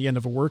tongue on the end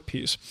of a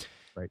workpiece.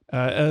 Right.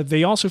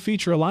 They also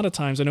feature a lot of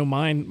times, I know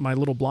my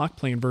little block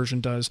plane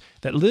version does,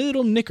 that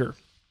little nicker.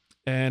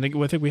 And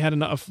I think we had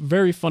a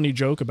very funny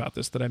joke about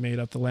this that I made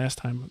up the last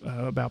time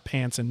about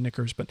pants and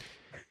knickers, but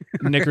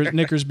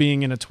knickers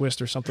being in a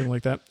twist or something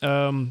like that.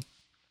 And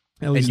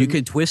you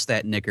can twist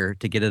that knicker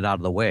to get it out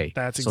of the way.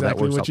 That's So that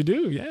exactly works what out- you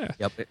do, yeah.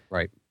 Yep.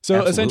 Right. So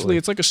Absolutely. essentially,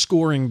 it's like a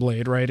scoring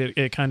blade, right?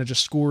 It kind of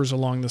just scores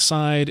along the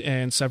side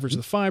and severs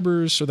the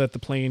fibers so that the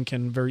plane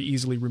can very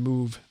easily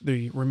remove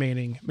the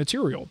remaining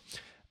material.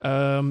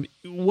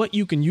 What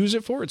you can use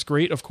it for, it's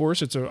great, of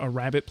course, it's a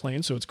rabbit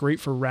plane, so it's great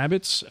for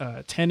rabbits,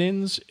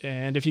 tenons,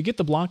 and if you get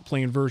the block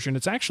plane version,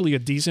 it's actually a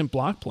decent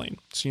block plane.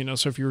 So,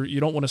 so if you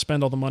don't want to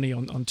spend all the money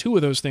on two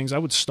of those things, I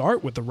would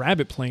start with the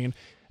rabbit plane,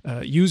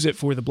 use it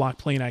for the block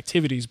plane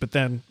activities, but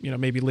then,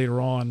 maybe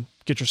later on,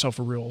 get yourself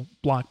a real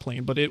block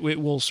plane, but it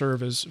will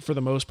serve as, for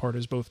the most part,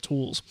 as both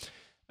tools.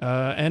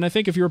 And I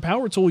think if you're a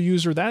power tool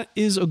user, that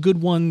is a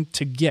good one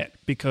to get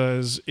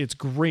because it's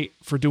great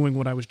for doing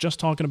what I was just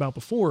talking about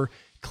before,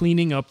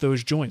 cleaning up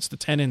those joints, the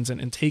tenons,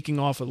 and taking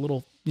off a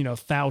little,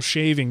 thou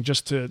shaving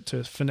just to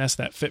finesse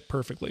that fit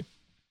perfectly.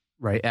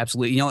 Right,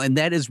 absolutely. And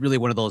that is really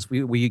one of those,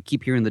 we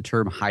keep hearing the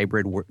term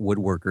hybrid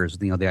woodworkers,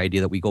 the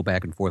idea that we go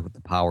back and forth with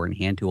the power and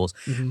hand tools.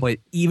 Mm-hmm. But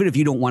even if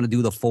you don't want to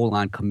do the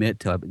full-on commit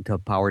to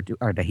power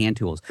or to hand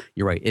tools,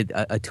 you're right.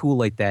 A tool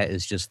like that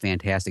is just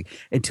fantastic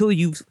until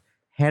you've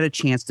had a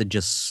chance to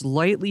just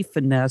slightly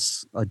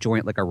finesse a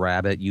joint like a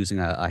rabbit using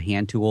a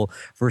hand tool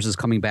versus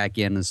coming back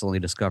in and suddenly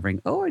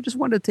discovering, oh, I just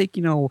wanted to take,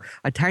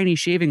 a tiny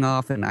shaving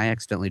off and I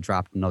accidentally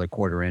dropped another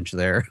 1/4 inch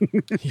there.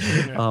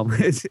 Yeah.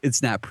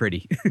 It's not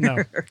pretty.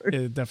 No,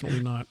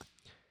 definitely not.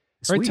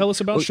 All right, Sweet. tell us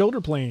about Well, shoulder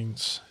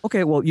planes.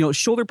 Okay, well,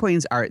 shoulder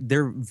planes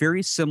they're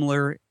very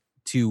similar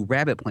to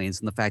rabbit planes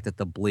in the fact that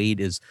the blade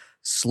is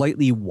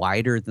slightly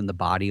wider than the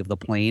body of the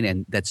plane,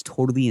 and that's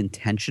totally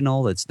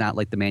intentional. It's not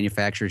like the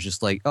manufacturer's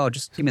just like, oh,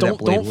 just give me that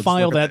blade. Don't We'll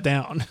file just look that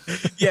down.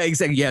 Yeah,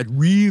 exactly. Yeah,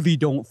 really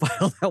don't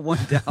file that one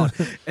down.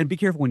 And be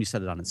careful when you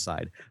set it on its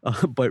side.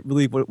 But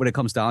really what it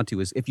comes down to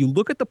is if you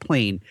look at the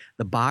plane,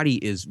 the body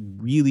is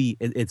really,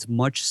 it's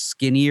much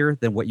skinnier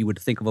than what you would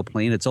think of a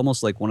plane. It's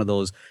almost like one of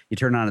those, you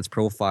turn on its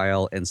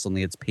profile and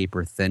suddenly it's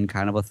paper thin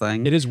kind of a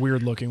thing. It is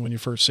weird looking when you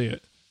first see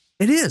it.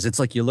 It is. It's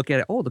like you look at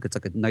it. Oh, look, it's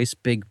like a nice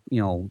big,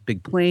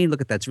 big plane.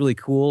 Look at that's really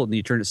cool. And then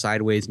you turn it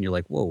sideways, and you're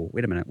like, whoa,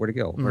 wait a minute, where'd it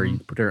go? Or you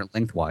put it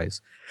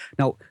lengthwise.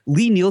 Now,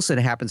 Lee Nielsen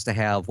happens to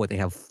have they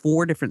have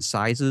 4 different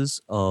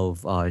sizes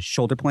of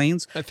shoulder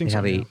planes. I think they so.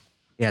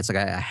 have it's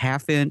like a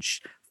 1/2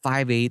 inch,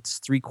 5/8,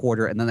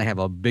 3/4, and then they have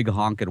a big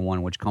honking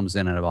one which comes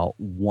in at about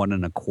 1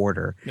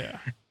 1/4. Yeah.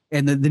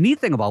 And the neat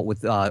thing about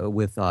with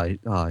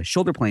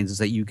shoulder planes is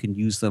that you can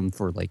use them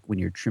for like when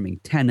you're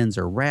trimming tenons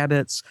or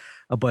rabbits,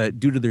 but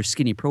due to their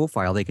skinny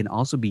profile, they can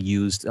also be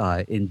used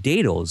in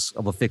dados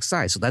of a fixed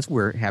size. So that's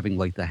where having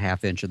like the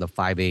 1/2 inch or the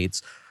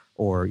 5/8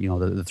 or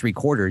the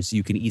 3/4,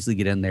 you can easily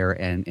get in there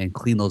and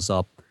clean those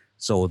up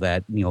so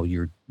that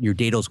your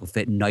dados will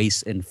fit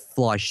nice and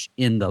flush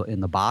in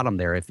the bottom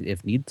there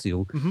if need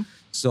to. Mm-hmm.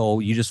 So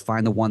you just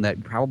find the one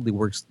that probably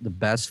works the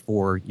best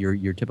for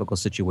your typical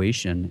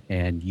situation,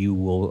 and you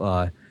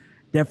will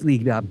definitely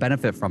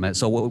benefit from it.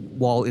 So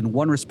while in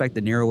one respect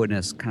the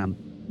narrowness kind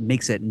of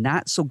makes it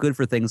not so good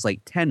for things like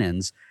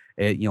tenons,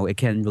 it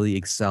can really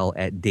excel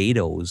at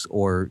dados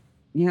or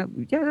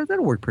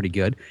that'll work pretty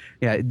good.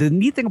 Yeah, the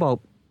neat thing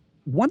about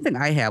one thing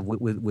I have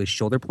with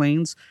shoulder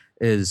planes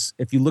is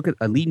if you look at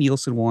a Lee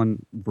Nielsen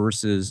one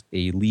versus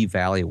a Lee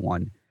Valley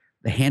one,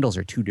 the handles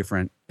are 2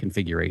 different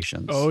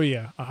configurations. Oh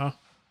yeah. Uh-huh.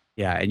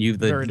 Yeah, and you've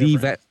the Very Lee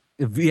different.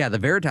 the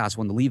Veritas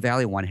one, the Lee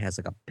Valley one has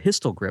like a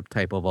pistol grip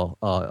type of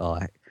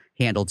a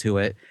handle to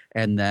it,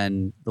 and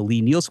then the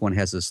Lee Nielsen one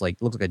has this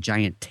looks like a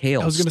giant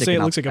tail. I was going to say sticking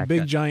it out looks the like a back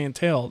big end. giant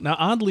tail. Now,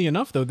 oddly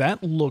enough, though,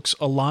 that looks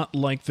a lot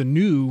like the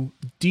new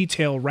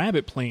detail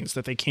rabbit planes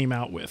that they came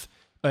out with.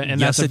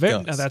 And Yes, that's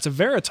it does. that's a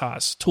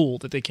Veritas tool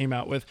that they came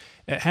out with.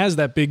 It has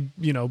that big,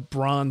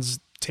 bronze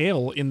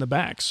tail in the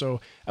back.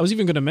 So I was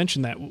even going to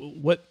mention that.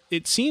 What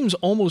it seems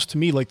almost to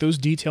me like those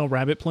detail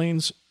rabbit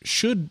planes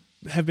should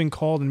have been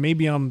called, and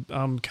maybe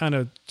I'm kind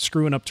of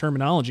screwing up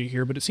terminology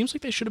here, but it seems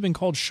like they should have been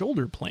called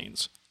shoulder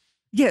planes.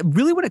 Yeah,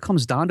 really, when it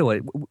comes down to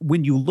it,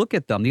 when you look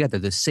at them, yeah, they're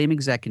the same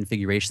exact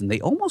configuration.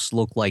 They almost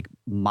look like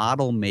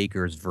model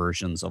makers'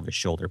 versions of a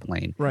shoulder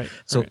plane. Right.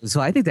 So, right. so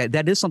I think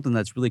that is something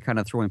that's really kind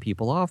of throwing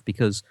people off,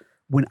 because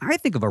when I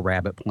think of a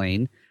rabbit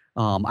plane,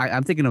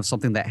 I'm thinking of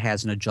something that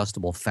has an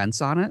adjustable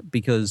fence on it,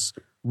 because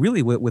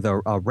really with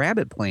a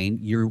rabbit plane,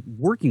 you're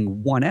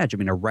working one edge. I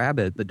mean, a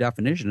rabbit, the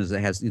definition is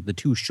it has the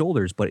two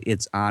shoulders, but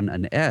it's on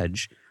an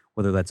edge,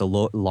 whether that's a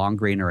long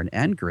grain or an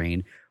end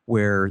grain,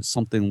 where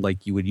something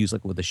like you would use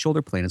like with a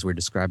shoulder plane, as we're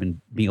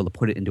describing, being able to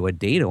put it into a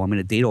dado. I mean,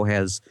 a dado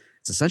it's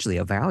essentially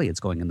a valley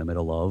it's going in the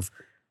middle of,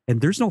 and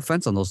there's no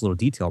fence on those little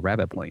detail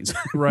rabbit planes.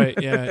 Right.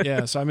 Yeah.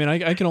 Yeah. So, I mean,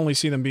 I can only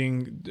see them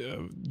being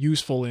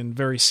useful in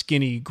very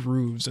skinny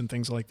grooves and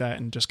things like that,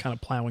 and just kind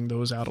of plowing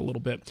those out a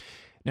little bit.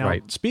 Now,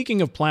 Right.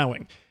 speaking of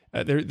plowing,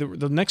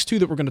 the next two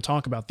that we're going to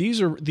talk about, these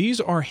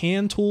are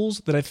hand tools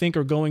that I think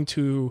are going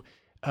to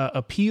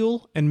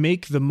appeal and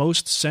make the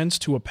most sense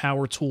to a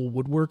power tool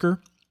woodworker.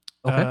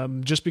 Okay.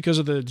 Just because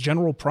of the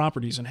general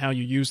properties and how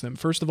you use them.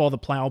 First of all, the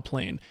plow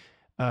plane.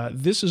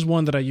 This is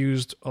one that I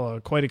used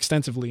quite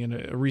extensively in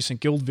a recent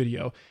guild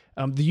video.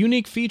 The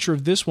unique feature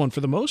of this one, for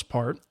the most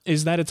part,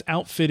 is that it's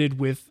outfitted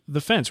with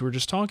the fence. We were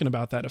just talking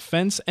about that, a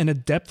fence and a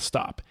depth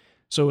stop.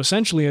 So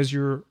essentially, as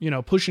you're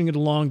pushing it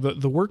along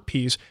the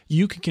workpiece,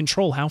 you can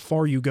control how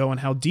far you go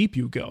and how deep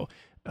you go.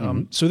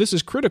 So this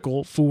is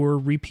critical for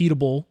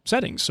repeatable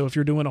settings. So if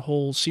you're doing a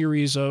whole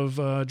series of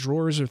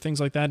drawers or things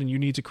like that, and you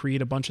need to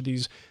create a bunch of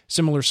these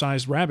similar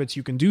sized rabbits,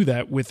 you can do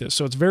that with this.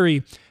 So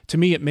to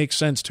me, it makes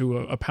sense to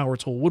a power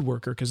tool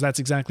woodworker, because that's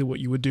exactly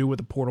what you would do with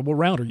a portable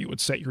router. You would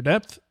set your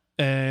depth,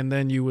 and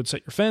then you would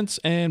set your fence,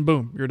 and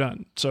boom, you're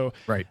done. So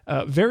Right.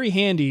 very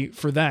handy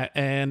for that.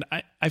 And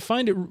I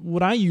find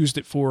what I used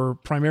it for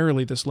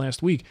primarily this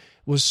last week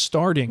was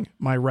starting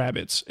my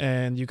rabbits.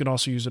 And you can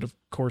also use it, of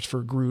course,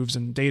 for grooves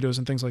and dados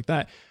and things like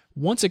that.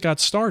 Once it got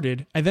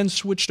started, I then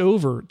switched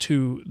over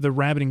to the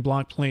rabbiting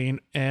block plane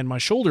and my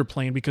shoulder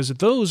plane, because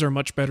those are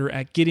much better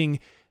at getting,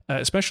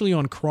 especially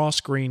on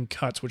cross grain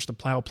cuts, which the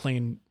plow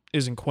plane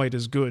isn't quite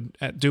as good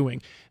at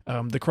doing.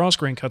 The cross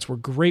grain cuts were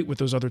great with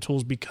those other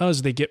tools,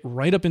 because they get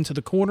right up into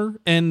the corner,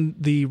 and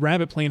the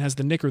rabbit plane has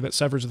the nicker that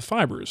severs the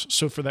fibers.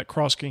 So for that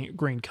cross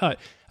grain cut,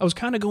 I was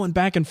kind of going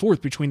back and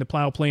forth between the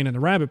plow plane and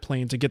the rabbit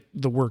plane to get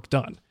the work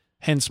done.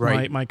 Hence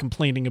Right. my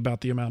complaining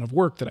about the amount of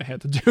work that I had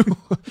to do.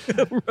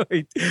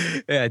 Right.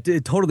 Yeah,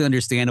 totally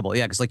understandable.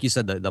 Yeah, because like you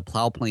said, the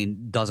plow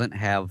plane doesn't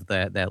have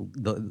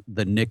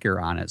the nicker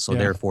on it, so Yeah.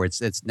 therefore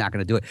it's not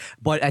going to do it.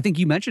 But I think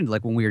you mentioned,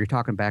 like when we were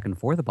talking back and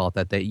forth about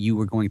that you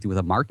were going through with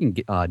a marking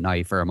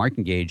knife or a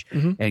marking gauge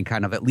and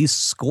kind of at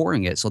least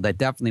scoring it. So that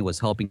definitely was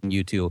helping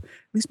you to at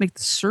least make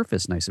the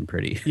surface nice and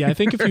pretty. Yeah, I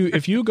think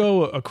if you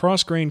go a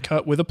cross grain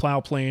cut with a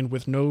plow plane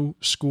with no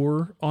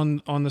score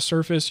on the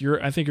surface,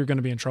 I think you're going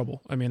to be in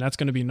trouble. I mean, that's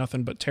going to be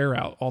nothing but tear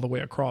out all the way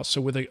across. So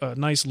with a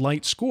nice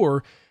light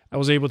score, I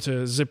was able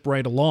to zip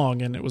right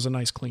along, and it was a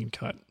nice clean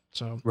cut.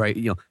 So Right.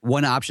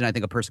 One option I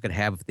think a person could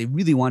have if they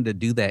really wanted to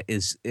do that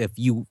is, if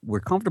you were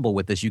comfortable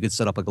with this, you could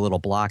set up like a little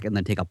block and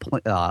then take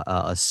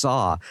a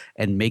saw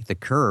and make the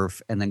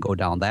curve and then go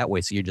down that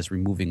way. So you're just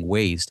removing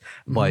waste,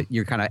 but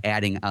you're kind of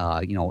adding,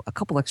 a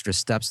couple extra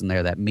steps in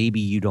there that maybe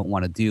you don't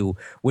want to do,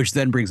 which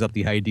then brings up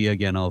the idea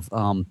again of,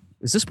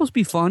 is this supposed to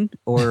be fun,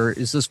 or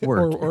is this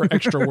work? or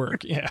extra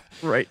work. Yeah.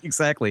 Right,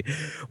 exactly.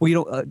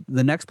 Well,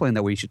 the next plane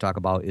that we should talk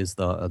about is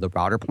the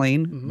router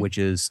plane, which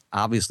is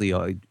obviously,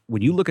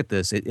 when you look at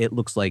this, it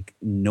looks like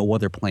no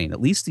other plane. At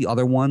least the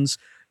other ones,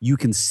 you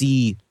can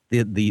see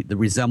the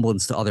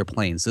resemblance to other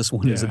planes. This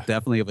one is Yeah.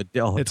 definitely of a It's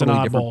totally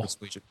an different oddball.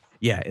 persuasion.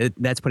 Yeah,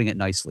 that's putting it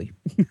nicely.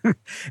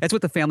 That's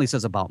what the family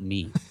says about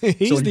me.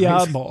 He's So the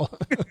anyways- oddball.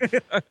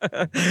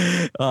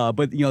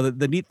 But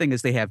the neat thing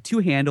is they have two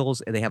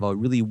handles, and they have a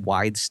really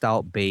wide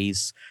stout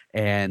base,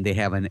 and they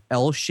have an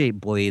L-shaped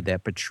blade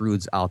that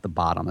protrudes out the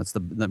bottom. That's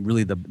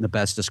really the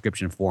best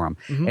description for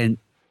them. And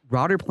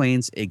router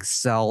planes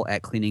excel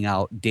at cleaning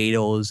out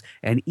dados,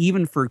 and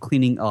even for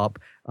cleaning up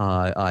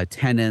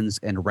tenons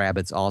and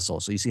rabbits also.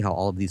 So you see how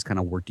all of these kind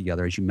of work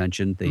together. As you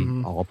mentioned, they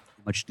all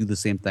pretty much do the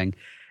same thing.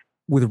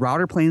 With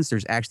router planes,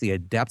 there's actually a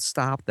depth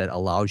stop that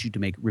allows you to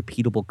make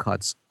repeatable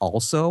cuts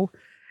also.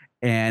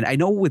 And I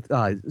know with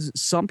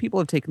some people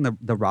have taken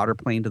the router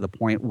plane to the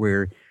point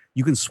where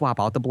you can swap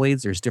out the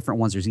blades. There's different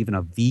ones. There's even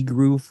a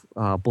V-groove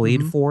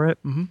blade for it.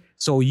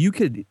 So you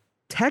could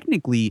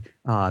technically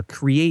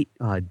create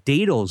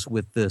dados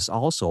with this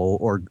also,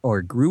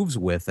 or grooves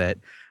with it,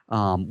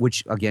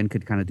 which again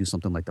could kind of do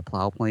something like the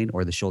plow plane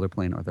or the shoulder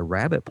plane or the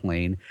rabbit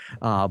plane.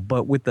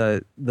 But with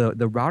the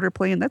router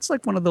plane, that's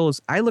like one of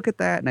those, I look at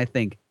that and I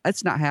think,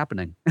 that's not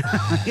happening.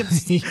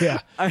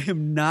 Yeah. I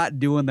am not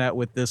doing that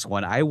with this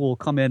one. I will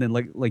come in and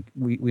like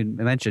we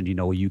mentioned,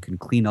 you can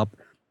clean up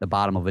the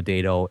bottom of a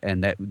dado,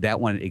 and that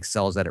one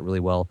excels at it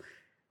really well.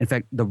 In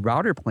fact, the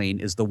router plane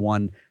is the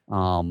one,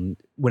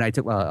 when I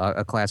took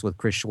a class with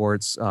Chris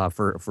Schwartz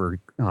for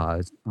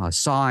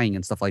sawing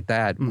and stuff like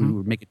that, we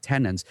were making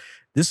tenons.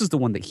 This is the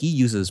one that he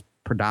uses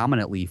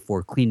predominantly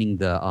for cleaning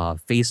the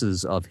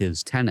faces of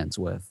his tenons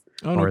with.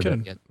 Oh, no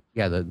kidding.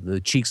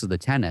 the cheeks of the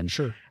tenon.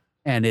 Sure.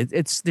 And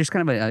there's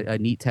kind of a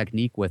neat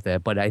technique with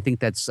it, but I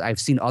think I've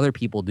seen other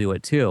people do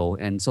it too,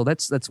 and so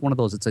that's one of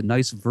those. It's a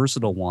nice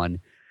versatile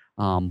one,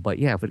 but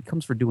yeah, if it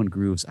comes for doing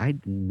grooves,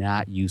 I'm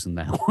not using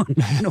that one.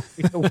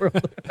 In the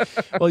world.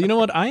 Well, you know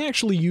what? I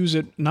actually use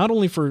it not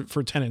only for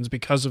tenons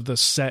because of the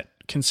set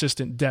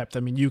consistent depth. I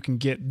mean, you can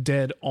get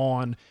dead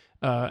on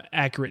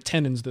accurate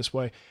tenons this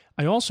way.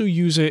 I also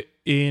use it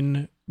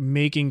in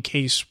making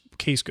case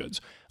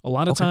goods. A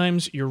lot of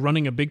times you're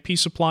running a big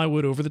piece of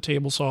plywood over the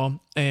table saw,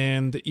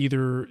 and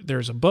either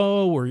there's a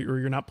bow or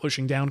you're not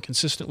pushing down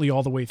consistently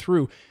all the way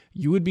through.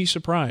 You would be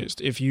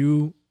surprised if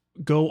you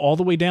go all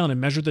the way down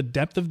and measure the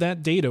depth of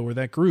that dado or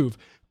that groove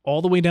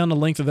all the way down the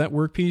length of that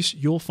workpiece.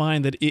 You'll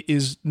find that it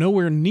is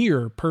nowhere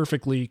near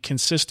perfectly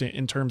consistent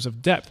in terms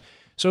of depth.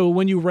 So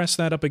when you rest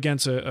that up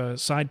against a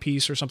side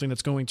piece or something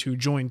that's going to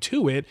join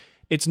to it,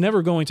 it's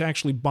never going to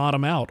actually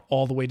bottom out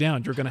all the way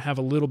down. You're going to have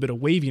a little bit of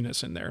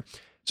waviness in there.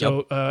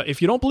 So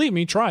if you don't believe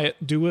me, try it.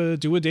 Do a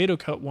dado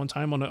cut one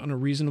time on a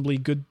reasonably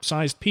good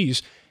sized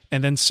piece,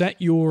 and then set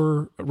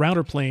your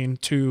router plane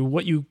to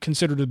what you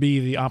consider to be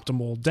the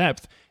optimal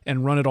depth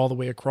and run it all the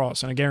way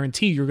across. And I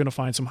guarantee you're going to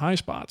find some high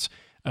spots.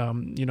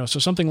 So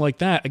something like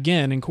that,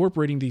 again,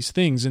 incorporating these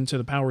things into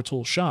the power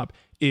tool shop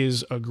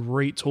is a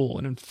great tool.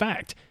 And in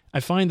fact, I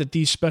find that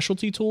these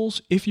specialty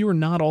tools, if you're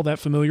not all that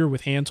familiar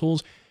with hand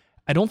tools,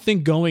 I don't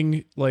think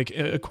going, like,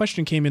 a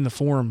question came in the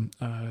forum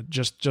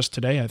just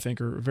today, I think,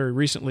 or very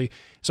recently.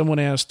 Someone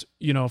asked,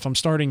 if I'm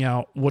starting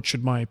out, what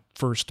should my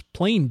first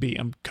plane be?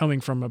 I'm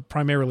coming from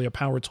primarily a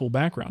power tool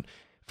background.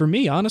 For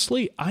me,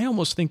 honestly, I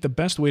almost think the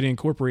best way to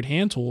incorporate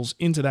hand tools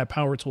into that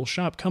power tool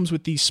shop comes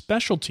with these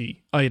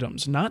specialty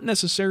items, not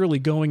necessarily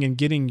going and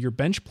getting your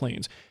bench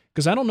planes.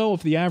 Because I don't know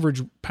if the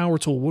average power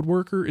tool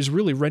woodworker is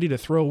really ready to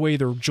throw away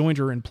their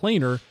jointer and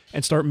planer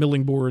and start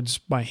milling boards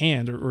by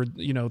hand, or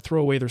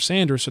throw away their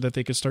sander so that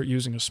they could start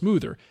using a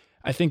smoother.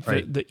 I think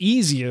the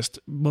easiest,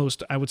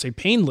 most, I would say,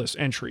 painless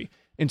entry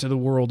into the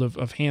world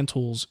of hand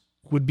tools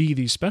would be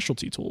these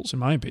specialty tools, in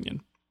my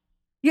opinion.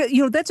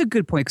 Yeah, that's a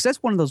good point, because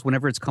that's one of those,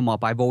 whenever it's come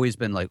up, I've always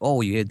been like,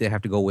 they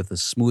have to go with a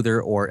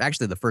smoother, or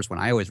actually the first one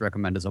I always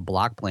recommend is a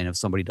block plane if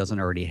somebody doesn't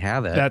already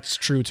have it. That's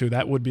true, too.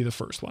 That would be the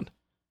first one.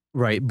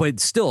 Right. But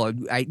still,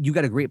 you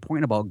got a great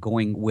point about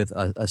going with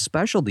a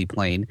specialty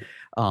plane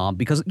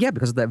because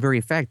of that very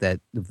fact that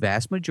the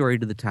vast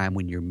majority of the time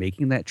when you're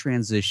making that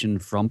transition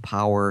from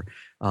power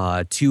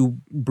to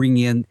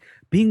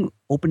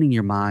opening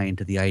your mind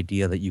to the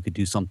idea that you could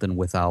do something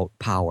without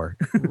power.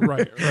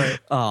 Right.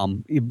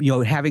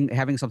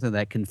 Having something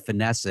that can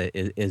finesse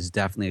it is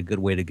definitely a good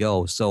way to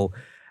go. So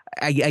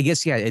I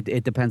guess,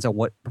 it depends on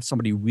what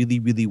somebody really,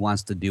 really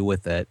wants to do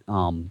with it.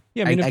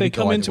 If they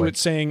come into it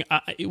saying,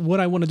 what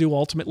I want to do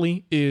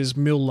ultimately is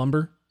mill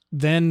lumber,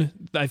 then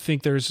I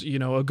think there's,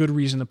 a good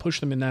reason to push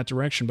them in that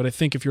direction. But I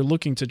think if you're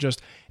looking to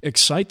just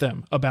excite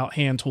them about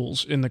hand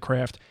tools in the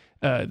craft,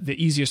 the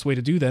easiest way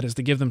to do that is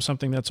to give them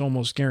something that's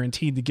almost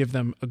guaranteed to give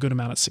them a good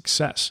amount of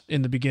success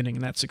in the beginning.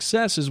 And that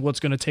success is what's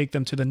going to take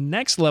them to the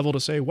next level to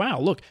say, wow,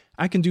 look,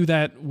 I can do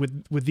that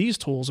with these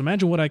tools.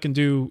 Imagine what I can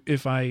do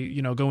if I,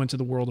 go into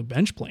the world of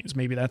bench planes.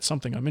 Maybe that's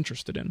something I'm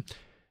interested in.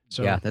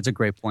 So, yeah, that's a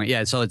great point.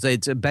 Yeah, so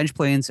it's bench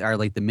planes are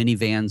like the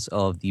minivans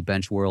of the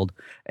bench world,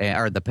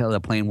 or the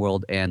plane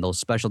world, and those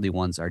specialty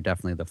ones are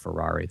definitely the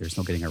Ferrari. There's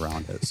no getting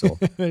around it. So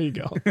there you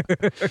go.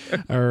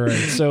 All right.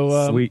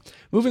 So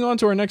moving on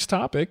to our next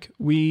topic,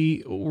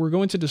 we're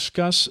going to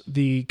discuss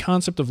the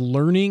concept of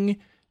learning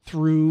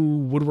through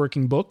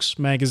woodworking books,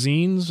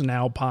 magazines,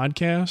 now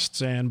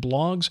podcasts and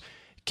blogs.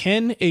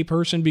 Can a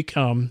person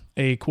become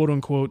a quote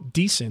unquote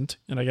decent,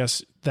 and I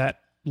guess that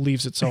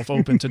leaves itself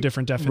open to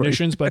different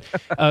definitions, but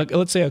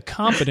let's say a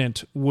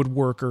competent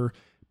woodworker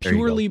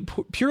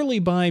purely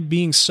by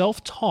being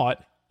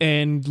self-taught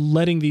and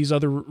letting these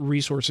other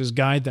resources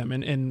guide them.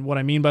 And what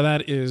I mean by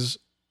that is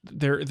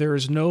there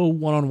is no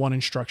one-on-one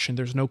instruction.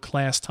 There's no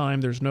class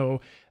time. There's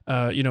no,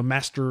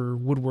 master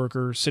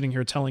woodworker sitting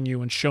here telling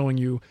you and showing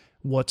you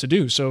what to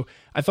do. So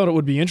I thought it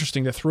would be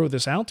interesting to throw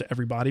this out to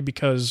everybody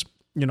because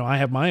I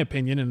have my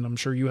opinion, and I'm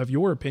sure you have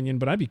your opinion,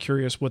 but I'd be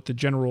curious what the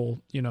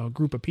general,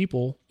 group of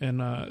people in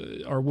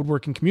our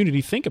woodworking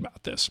community think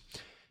about this.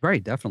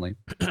 Right, definitely.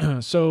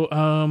 So,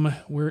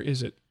 where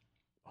is it?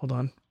 Hold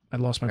on. I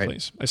lost my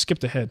place. I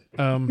skipped ahead.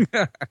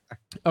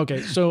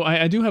 Okay, so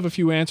I do have a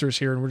few answers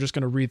here, and we're just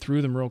going to read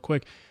through them real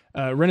quick.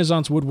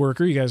 Renaissance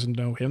Woodworker, you guys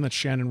know him. That's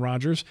Shannon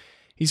Rogers.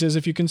 He says,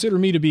 if you consider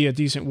me to be a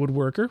decent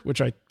woodworker,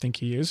 which I think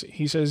he is,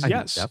 he says,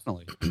 yes.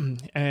 Definitely.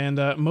 And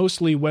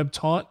mostly web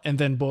taught and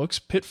then books.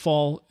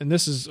 Pitfall, and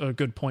this is a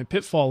good point,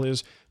 pitfall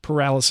is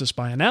paralysis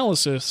by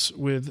analysis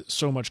with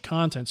so much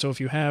content. So if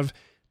you have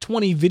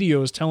 20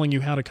 videos telling you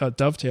how to cut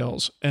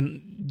dovetails,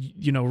 and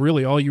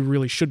really all you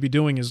really should be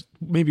doing is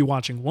maybe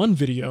watching one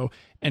video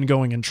and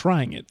going and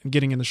trying it and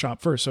getting in the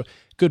shop first. So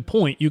good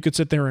point. You could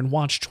sit there and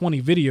watch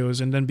 20 videos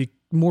and then be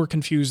more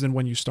confused than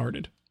when you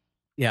started.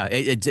 Yeah,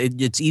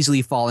 it's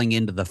easily falling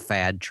into the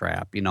fad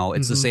trap.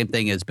 It's the same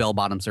thing as bell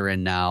bottoms are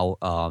in now.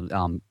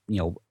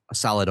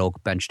 Solid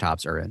oak bench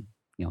tops are in.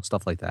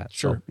 stuff like that.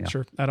 Sure, So, yeah.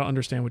 sure. I don't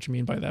understand what you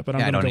mean by that, but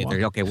I'm I going to don't go either.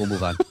 on. Okay, we'll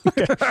move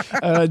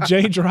on.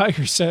 Jay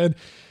Dreyer said,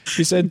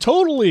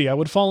 totally, I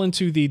would fall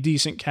into the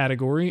decent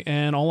category,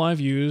 and all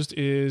I've used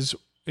is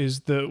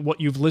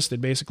what you've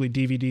listed, basically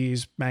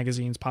DVDs,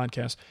 magazines,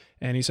 podcasts.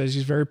 And he says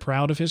he's very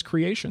proud of his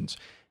creations.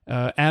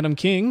 Adam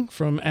King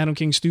from Adam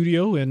King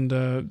Studio and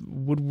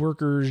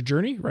Woodworker's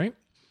Journey, right?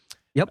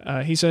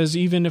 Yep. He says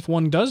even if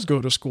one does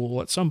go to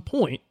school, at some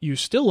point, you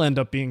still end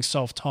up being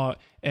self-taught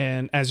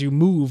and as you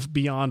move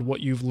beyond what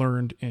you've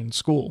learned in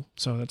school.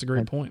 So that's a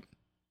great point.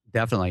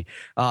 Definitely.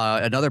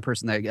 Another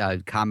person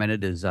that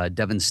commented is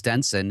Devin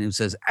Stenson, who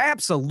says,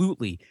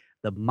 absolutely,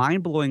 the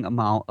mind-blowing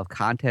amount of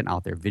content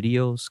out there,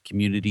 videos,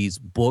 communities,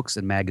 books,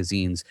 and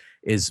magazines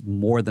is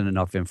more than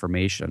enough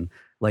information.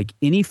 Like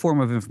any form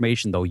of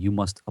information, though, you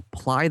must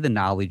apply the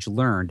knowledge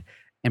learned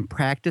and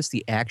practice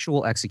the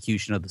actual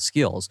execution of the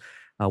skills.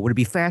 Would it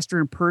be faster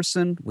in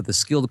person with a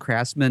skilled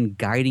craftsman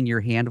guiding your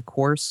hand, of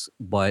course,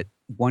 but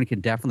one can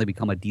definitely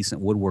become a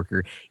decent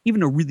woodworker,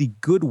 even a really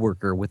good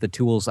worker with the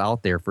tools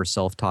out there for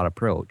self-taught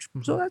approach.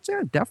 So that's,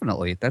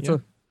 definitely. That's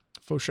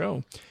for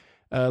sure.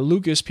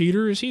 Lucas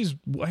Peters,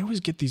 I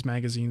always get these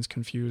magazines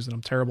confused and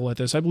I'm terrible at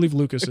this. I believe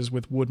Lucas is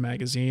with Wood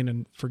Magazine,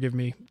 and forgive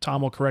me,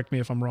 Tom will correct me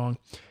if I'm wrong.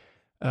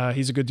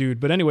 He's a good dude.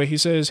 But anyway, he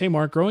says, hey,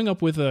 Mark, growing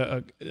up with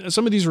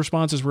some of these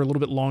responses were a little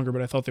bit longer,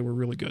 but I thought they were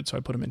really good, so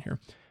I put them in here.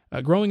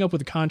 Growing up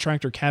with a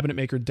contractor cabinet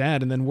maker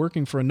dad and then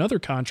working for another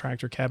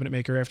contractor cabinet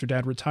maker after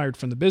dad retired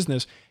from the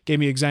business gave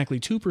me exactly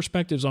two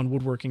perspectives on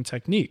woodworking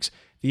techniques.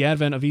 The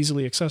advent of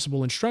easily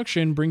accessible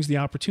instruction brings the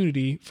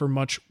opportunity for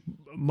much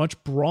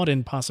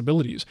broadened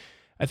possibilities.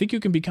 I think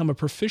you can become a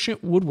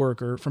proficient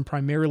woodworker from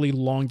primarily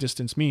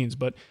long-distance means,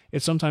 but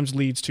it sometimes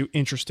leads to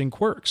interesting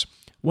quirks.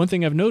 One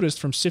thing I've noticed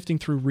from sifting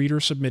through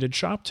reader-submitted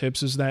shop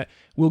tips is that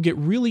we'll get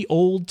really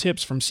old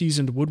tips from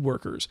seasoned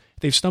woodworkers.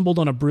 They've stumbled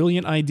on a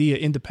brilliant idea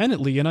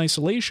independently in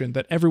isolation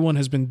that everyone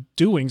has been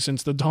doing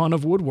since the dawn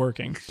of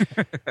woodworking.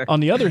 On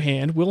the other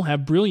hand, we'll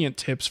have brilliant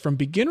tips from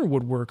beginner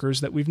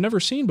woodworkers that we've never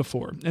seen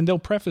before, and they'll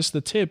preface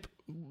the tip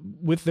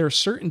with their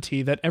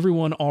certainty that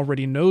everyone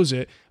already knows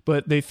it,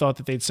 but they thought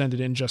that they'd send it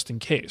in just in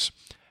case.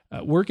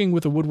 Working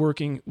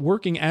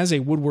as a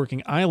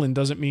woodworking island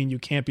doesn't mean you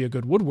can't be a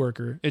good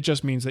woodworker. It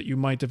just means that you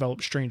might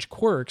develop strange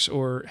quirks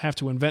or have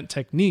to invent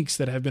techniques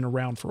that have been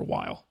around for a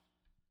while.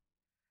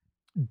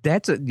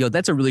 That's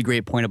a really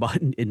great point about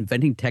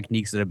inventing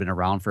techniques that have been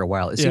around for a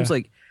while. It seems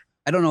like,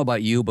 I don't know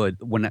about you, but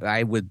when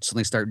I would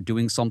suddenly start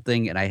doing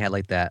something and I had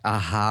like that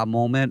aha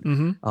moment,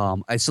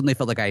 I suddenly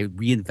felt like I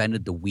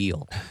reinvented the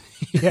wheel.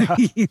 Yeah.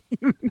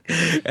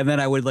 And then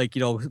I would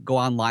go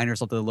online or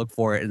something to look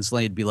for it, and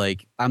suddenly it'd be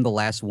like, I'm the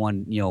last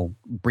one,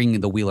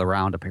 bringing the wheel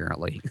around,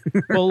 apparently.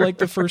 Well, like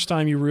the first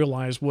time you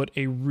realize what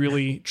a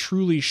really,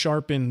 truly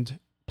sharpened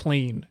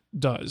plane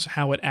does,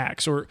 how it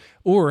acts, or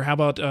how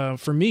about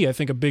for me, I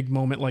think a big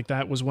moment like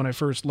that was when I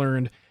first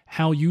learned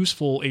how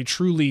useful a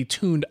truly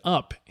tuned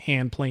up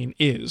hand plane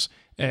is.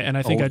 And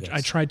I think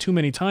I tried too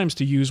many times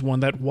to use one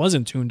that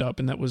wasn't tuned up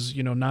and that was,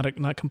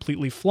 not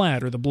completely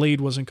flat, or the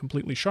blade wasn't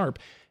completely sharp.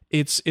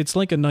 It's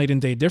like a night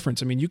and day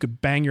difference. I mean, you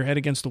could bang your head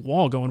against the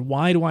wall going,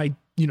 why do I,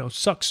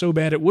 suck so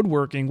bad at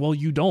woodworking? Well,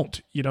 you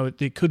don't.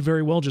 It could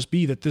very well just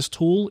be that this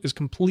tool is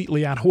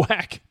completely out of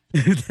whack.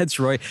 That's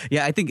right.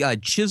 Yeah, I think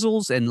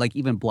chisels and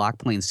even block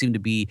planes seem to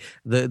be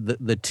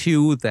the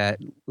two that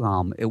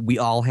we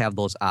all have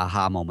those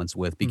aha moments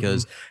with,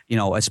 because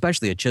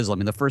especially a chisel. I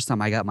mean, the first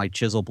time I got my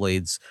chisel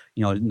blades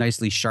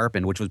nicely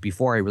sharpened, which was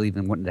before I really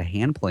even went into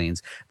hand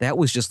planes, that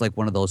was just like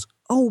one of those,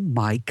 oh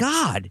my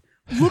God,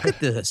 look at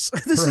this.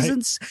 This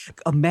isn't.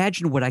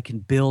 Imagine what I can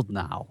build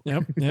now.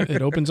 Yep. Yeah,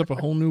 it opens up a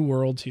whole new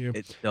world to you.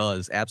 It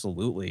does.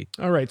 Absolutely.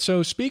 All right.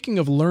 So speaking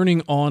of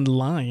learning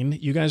online,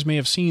 you guys may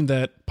have seen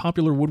that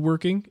Popular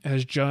Woodworking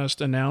has just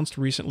announced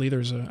recently.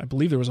 I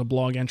believe there was a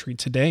blog entry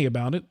today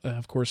about it.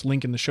 Of course,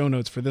 link in the show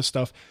notes for this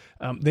stuff.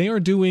 They are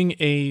doing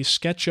a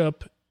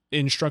SketchUp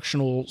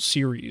instructional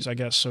series, I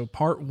guess. So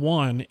part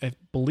 1, I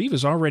believe,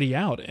 is already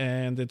out,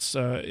 and it's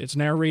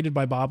narrated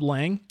by Bob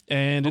Lang,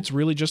 and it's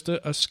really just a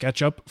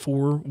SketchUp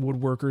for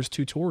woodworkers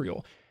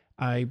tutorial.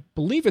 I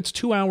believe it's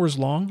 2 hours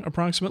long,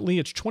 approximately.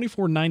 It's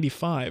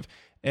 $24.95,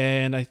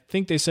 and I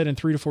think they said in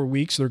 3 to 4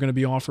 weeks they're going to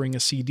be offering a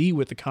CD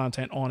with the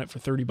content on it for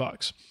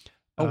 $30.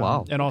 Oh,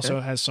 wow. And also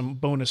has some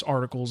bonus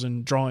articles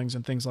and drawings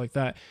and things like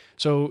that.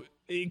 So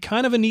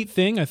kind of a neat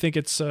thing. I think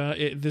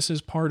this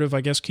is part of, I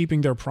guess,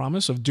 keeping their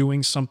promise of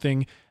doing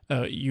something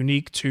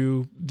unique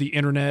to the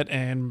internet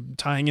and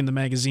tying in the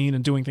magazine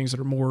and doing things that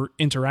are more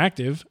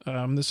interactive.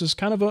 This is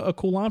kind of a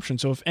cool option.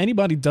 So if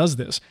anybody does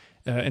this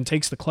and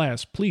takes the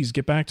class, please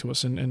get back to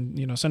us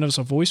and send us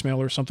a voicemail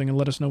or something and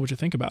let us know what you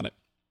think about it.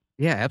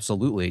 Yeah,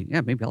 absolutely.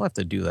 Yeah, maybe I'll have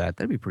to do that.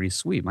 That'd be pretty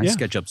sweet. My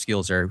SketchUp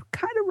skills are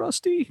kind of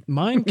rusty.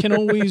 Mine can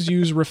always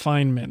use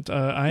refinement.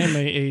 I am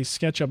a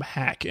SketchUp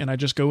hack, and I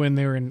just go in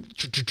there and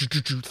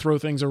throw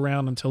things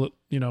around until it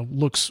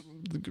looks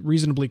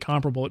reasonably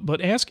comparable. But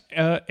ask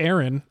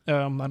Aaron. I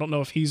don't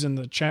know if he's in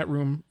the chat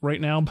room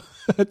right now,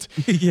 but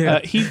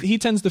he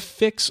tends to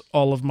fix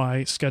all of my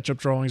SketchUp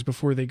drawings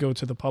before they go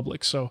to the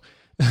public. So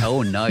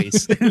Oh,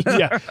 nice.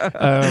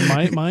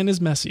 Yeah, mine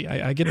is messy.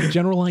 I get the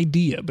general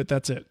idea, but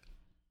that's it.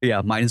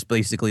 Yeah, mine is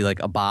basically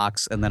like a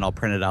box, and then I'll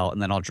print it out,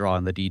 and then I'll draw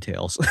in the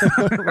details.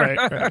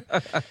 Right.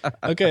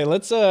 Okay,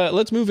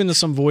 let's move into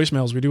some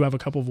voicemails. We do have a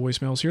couple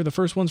voicemails here. The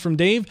first one's from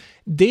Dave.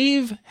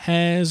 Dave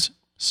has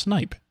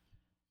snipe.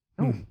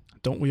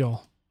 Don't we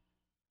all?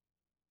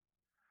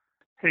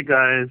 Hey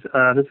guys,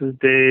 this is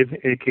Dave,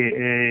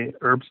 aka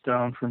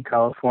Herbstone from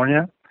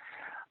California.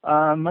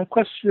 My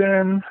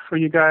question for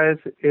you guys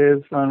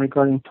is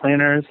regarding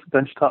planers,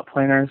 benchtop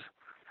planers.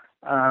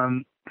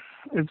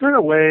 Is there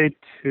a way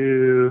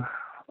to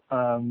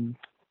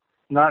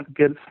not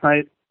get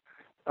snipe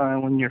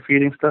when you're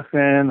feeding stuff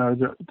in, or is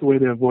there a way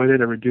to avoid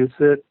it or reduce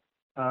it?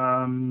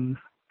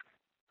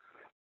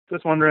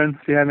 Just wondering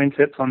if you have any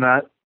tips on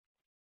that.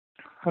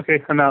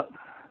 Okay, I'm out.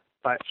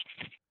 Bye.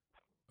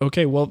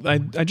 Okay, well,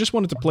 I just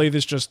wanted to play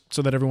this just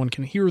so that everyone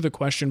can hear the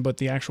question, but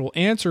the actual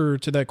answer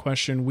to that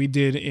question we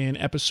did in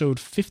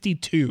episode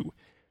 52.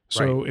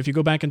 So if you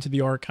go back into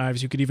the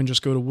archives, you could even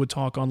just go to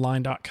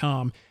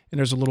woodtalkonline.com, and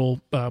there's a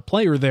little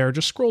player there.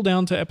 Just scroll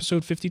down to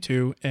episode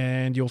 52,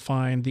 and you'll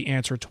find the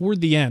answer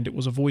toward the end. It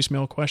was a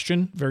voicemail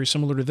question, very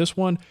similar to this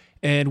one,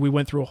 and we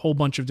went through a whole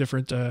bunch of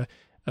different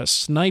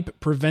snipe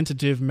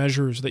preventative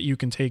measures that you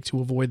can take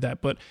to avoid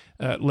that. But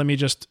let me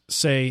just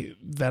say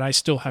that I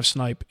still have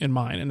snipe in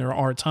mine, and there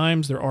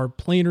are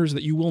planers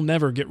that you will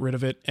never get rid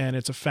of it, and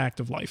it's a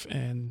fact of life,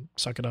 and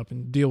suck it up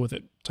and deal with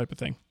it type of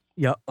thing.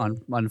 Yeah,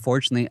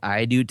 unfortunately,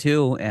 I do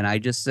too, and I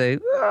just say,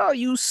 "Oh,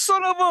 you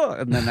son of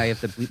a!" and then I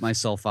have to bleep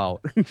myself out.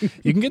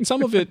 You can get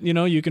some of it,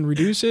 you can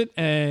reduce it,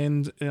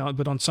 and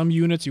but on some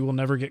units, you will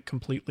never get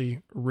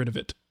completely rid of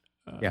it.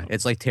 Yeah,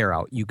 it's like tear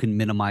out. You can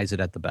minimize it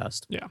at the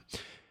best. Yeah.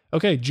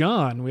 Okay,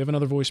 John, we have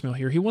another voicemail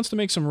here. He wants to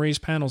make some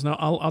raised panels. Now,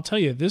 I'll tell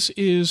you, this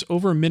is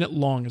over a minute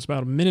long. It's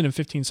about a minute and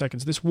 15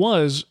 seconds. This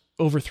was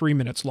over 3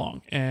 minutes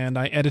long, and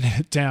I edited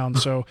it down.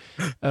 So,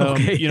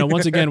 Okay.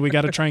 Once again, we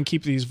got to try and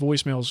keep these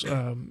voicemails,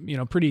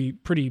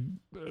 pretty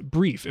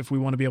brief if we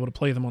want to be able to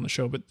play them on the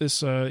show. But this,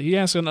 he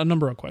asked a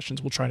number of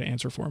questions. We'll try to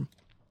answer for him.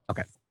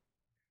 Okay.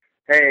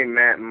 Hey,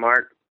 Matt and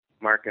Mark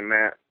and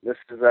Matt. This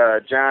is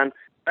John.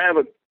 I have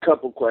a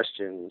couple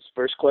questions.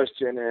 First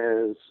question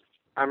is,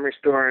 I'm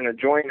restoring a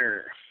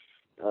joiner.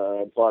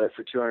 Bought it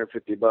for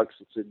 $250.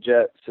 It's a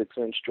Jet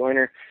 6-inch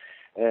joiner,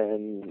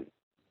 and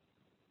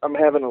I'm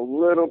having a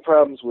little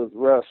problems with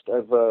rust.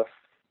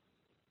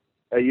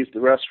 I used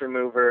the rust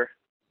remover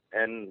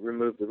and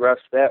removed the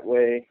rust that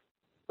way,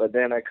 but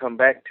then I come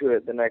back to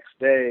it the next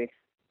day,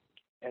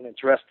 and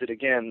it's rusted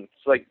again.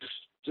 It's like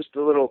just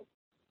a little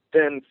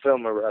thin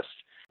film of rust.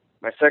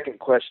 My second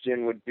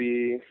question would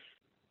be,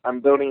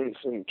 I'm building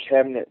some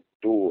cabinet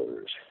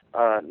doors.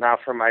 Now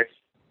for my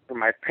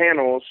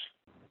panels,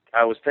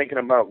 I was thinking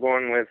about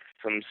going with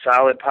some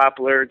solid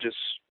poplar, just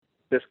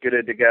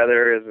biscuited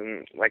together as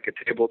in like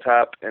a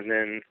tabletop, and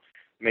then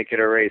make it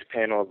a raised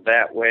panel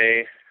that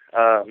way.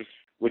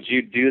 Would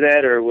you do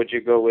that, or would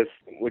you go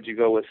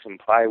with some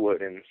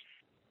plywood? And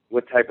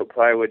what type of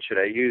plywood should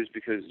I use?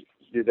 Because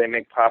do they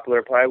make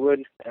poplar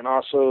plywood? And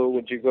also,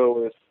 would you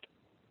go with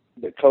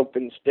the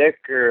coping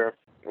stick, or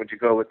would you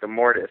go with the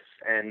mortise?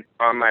 And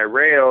on my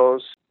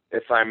rails,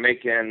 if I'm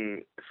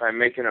making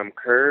them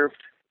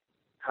curved,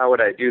 how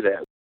would I do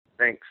that?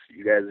 Thanks.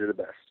 You guys are the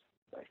best.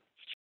 Bye.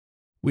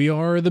 We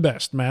are the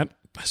best, Matt.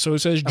 So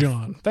says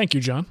John. Thank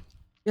you, John.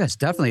 Yes,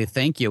 definitely.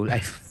 Thank you. I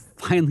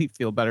finally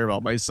feel better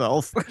about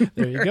myself.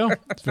 There you go.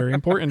 It's very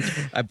important.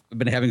 I've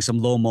been having some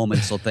low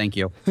moments, so thank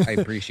you. I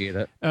appreciate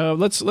it.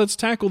 Let's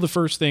tackle the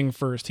first thing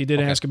first. He did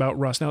ask about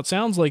rust. Now, it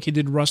sounds like he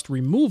did rust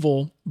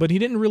removal, but he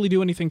didn't really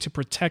do anything to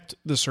protect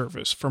the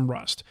surface from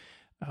rust.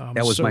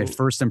 That was my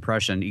first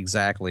impression.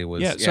 Exactly.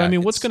 So I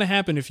mean, what's going to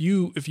happen if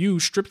you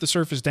strip the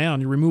surface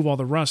down, you remove all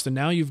the rust, and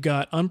now you've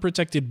got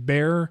unprotected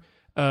bare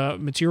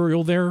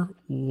material there?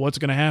 What's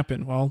going to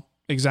happen? Well,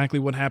 exactly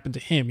what happened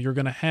to him. You're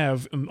going to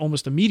have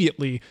almost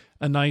immediately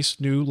a nice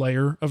new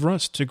layer of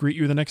rust to greet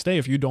you the next day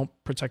if you don't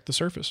protect the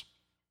surface.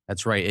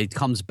 That's right. It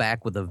comes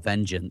back with a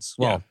vengeance.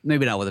 Well,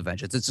 maybe not with a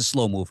vengeance. It's a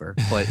slow mover,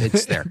 but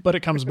it's there. But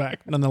it comes back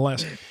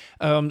nonetheless.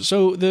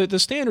 So the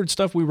standard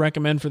stuff we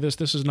recommend for this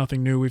is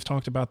nothing new. We've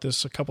talked about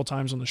this a couple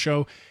times on the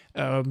show.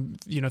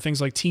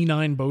 Things like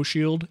T9 Bow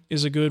Shield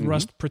is a good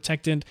rust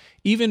protectant.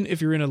 Even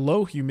if you're in a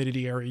low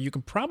humidity area, you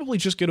can probably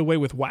just get away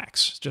with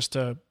wax, just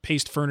a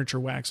paste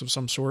furniture wax of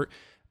some sort,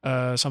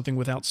 something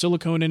without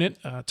silicone in it.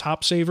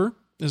 Top Saver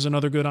is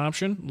another good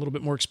option, a little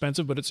bit more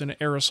expensive, but it's an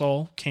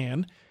aerosol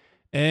can.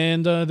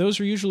 And those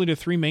are usually the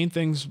three main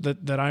things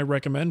that I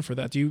recommend for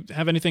that. Do you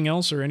have anything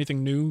else or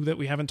anything new that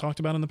we haven't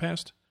talked about in the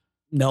past?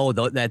 No,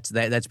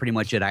 that's pretty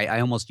much it. I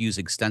almost use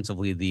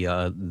extensively the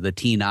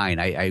T9.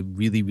 I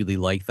really, really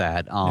like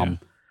that.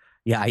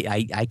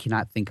 I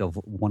cannot think of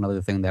one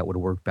other thing that would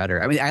work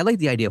better. I mean, I like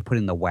the idea of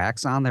putting the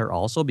wax on there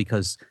also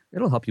because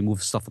It'll help you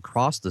move stuff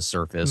across the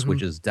surface,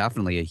 which is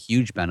definitely a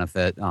huge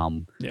benefit.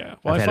 Yeah.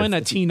 Well, I find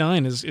that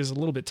T9 is a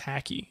little bit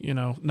tacky,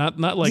 not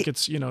like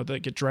it's,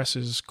 that it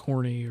dresses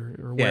corny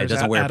or it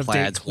doesn't wear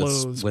plaids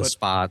clothes with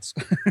spots.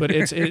 But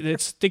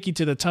it's sticky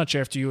to the touch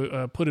after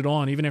you put it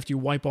on, even after you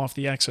wipe off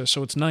the excess.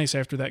 So it's nice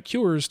after that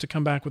cures to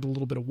come back with a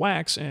little bit of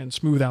wax and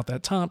smooth out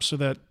that top so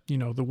that,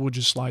 the wood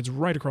just slides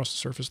right across the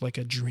surface like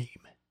a dream.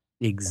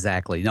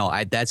 Exactly. No,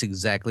 that's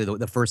exactly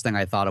the first thing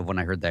I thought of when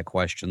I heard that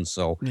question.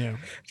 So yeah,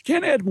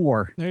 can't add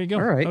more. There you go.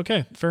 All right.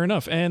 Okay, fair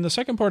enough. And the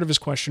second part of his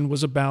question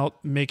was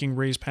about making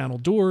raised panel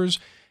doors,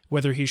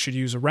 whether he should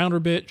use a rounder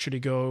bit, should he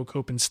go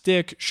cope and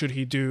stick, should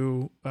he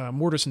do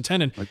mortise and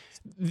tenon.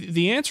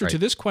 The answer to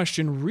this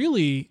question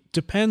really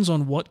depends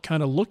on what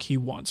kind of look he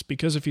wants,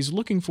 because if he's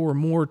looking for a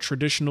more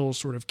traditional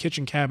sort of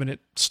kitchen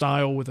cabinet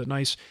style with a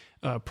nice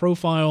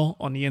profile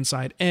on the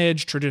inside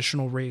edge,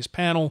 traditional raised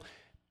panel,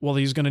 well,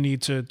 he's going to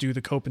need to do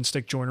the cope and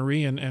stick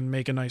joinery and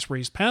make a nice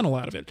raised panel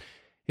out of it.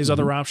 His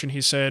other option,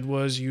 he said,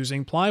 was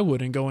using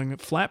plywood and going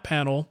flat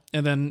panel,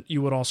 and then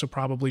you would also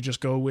probably just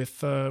go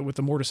with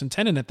the mortise and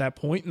tenon at that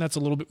point, and that's a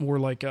little bit more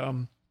like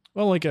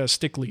like a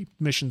Stickley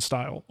mission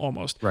style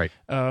almost. Right.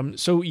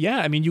 So yeah,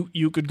 I mean,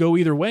 you could go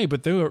either way,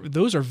 but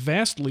those are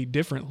vastly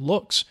different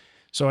looks.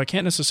 So I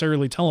can't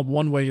necessarily tell him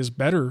one way is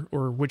better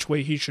or which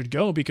way he should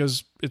go,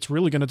 because it's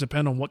really going to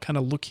depend on what kind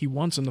of look he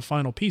wants in the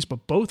final piece.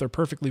 But both are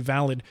perfectly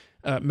valid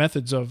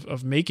methods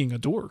of making a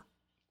door.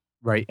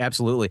 Right.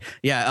 Absolutely.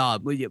 Yeah.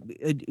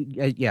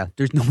 Yeah.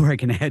 There's no more I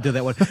can add to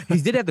that one. He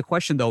did have the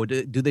question though.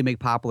 Do they make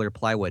poplar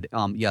plywood?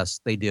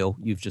 Yes, they do.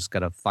 You've just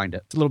got to find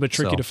it. It's a little bit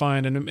tricky to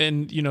find,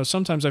 and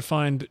sometimes I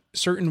find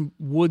certain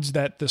woods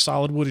that the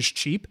solid wood is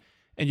cheap,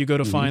 and you go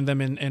to find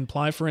them in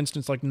ply, for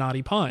instance, like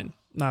knotty pine.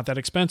 Not that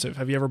expensive.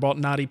 Have you ever bought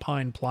knotty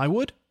pine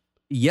plywood?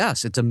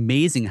 Yes, it's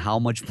amazing how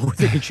much more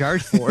they can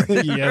charge for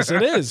it. Yes,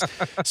 it is.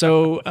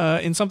 So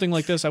in something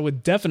like this, I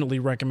would definitely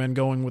recommend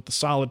going with the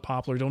solid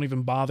poplar. Don't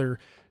even bother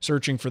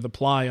searching for the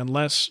ply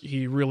unless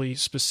he really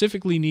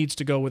specifically needs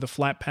to go with a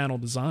flat panel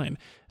design,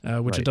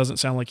 which it doesn't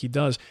sound like he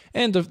does.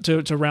 And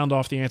to round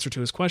off the answer to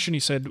his question, he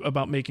said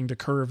about making the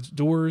curved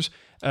doors.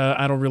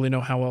 I don't really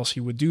know how else he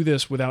would do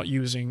this without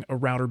using a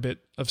router bit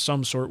of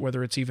some sort,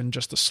 whether it's even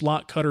just a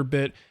slot cutter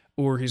bit,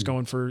 or he's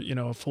going for,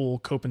 a full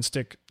cope and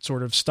stick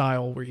sort of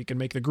style where he can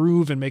make the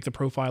groove and make the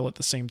profile at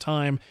the same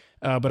time.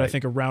 But I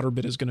think a router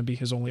bit is going to be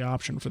his only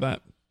option for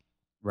that.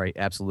 Right.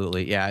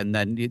 Absolutely. Yeah. And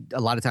then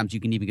a lot of times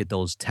you can even get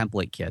those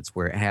template kits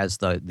where it has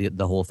the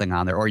whole thing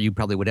on there, or you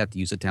probably would have to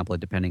use a template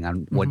depending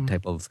on what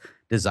type of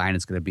design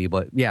it's going to be.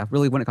 But yeah,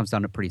 really when it comes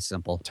down to pretty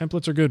simple.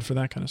 Templates are good for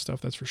that kind of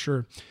stuff. That's for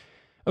sure.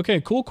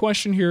 Okay. Cool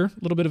question here.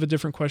 A little bit of a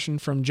different question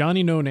from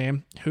Johnny No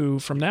Name, who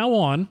from now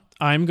on,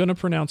 I'm going to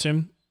pronounce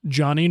him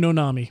Johnny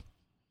Nonami.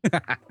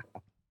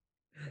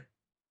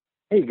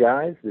 Hey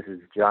guys, this is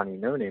Johnny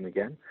No Name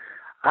again.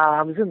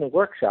 I was in the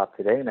workshop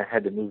today and I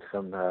had to move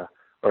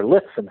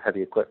lift some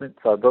heavy equipment,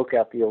 so I broke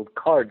out the old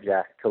car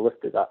jack to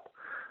lift it up.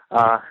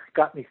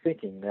 Got me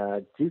thinking,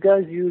 do you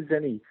guys use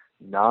any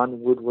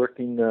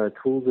non-woodworking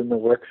tools in the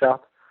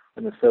workshop?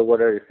 And if so,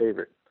 what are your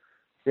favorite?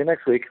 See you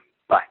next week.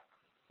 Bye.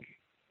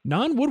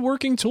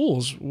 Non-woodworking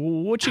tools.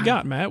 What you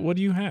got, Matt? What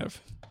do you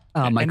have?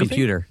 My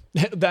computer.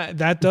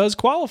 That does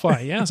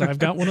qualify. Yes, I've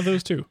got one of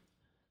those too.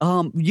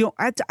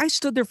 I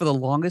stood there for the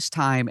longest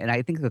time, and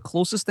I think the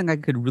closest thing I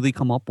could really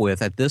come up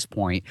with at this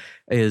point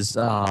is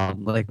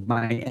like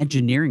my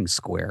engineering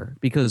square,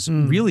 because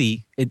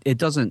really it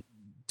doesn't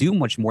do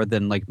much more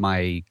than like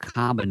my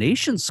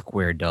combination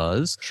square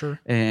does. Sure.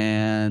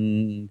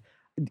 And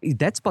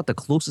that's about the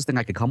closest thing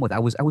I could come with. I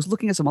was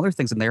looking at some other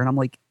things in there, and I'm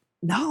like,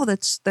 no,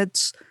 that's.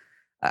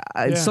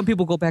 Some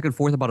people go back and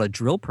forth about a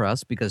drill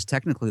press because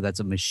technically that's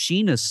a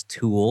machinist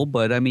tool,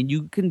 but I mean,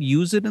 you can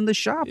use it in the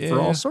shop for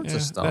all sorts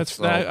of stuff.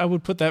 I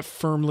would put that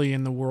firmly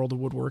in the world of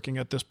woodworking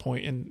at this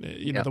point,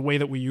 and the way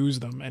that we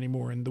use them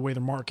anymore and the way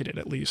they're marketed,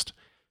 at least.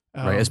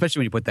 Right, especially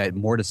when you put that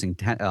mortising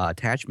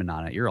attachment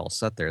on it, you're all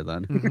set there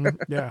then.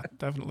 Yeah,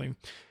 definitely.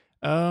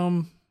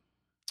 I'm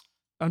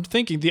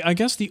thinking, I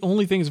guess the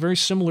only thing that's very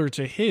similar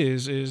to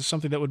his is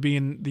something that would be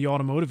in the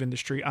automotive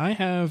industry. I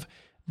have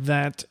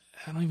that.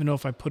 I don't even know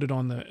if I put it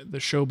on the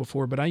show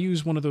before, but I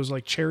use one of those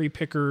like cherry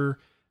picker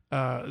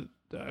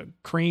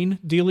crane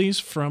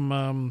dealies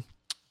from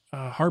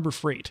Harbor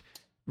Freight.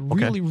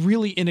 Really,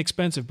 really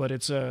inexpensive, but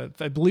it's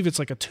I believe it's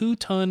like a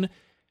 2-ton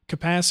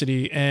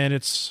capacity, and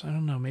it's, I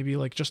don't know, maybe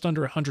like just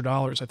under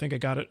 $100. I think I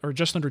got it, or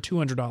just under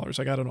 $200.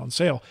 I got it on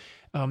sale.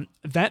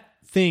 That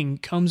thing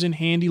comes in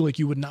handy like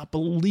you would not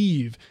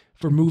believe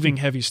for moving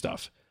heavy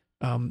stuff.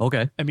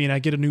 Okay. I mean, I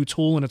get a new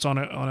tool and it's on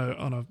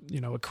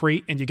a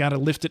crate, and you got to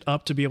lift it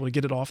up to be able to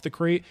get it off the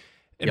crate.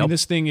 I mean,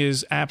 this thing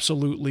is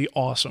absolutely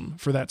awesome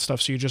for that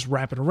stuff. So you just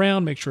wrap it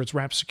around, make sure it's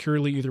wrapped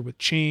securely, either with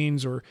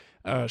chains or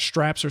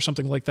straps or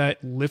something like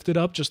that. Lift it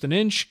up just an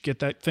inch, get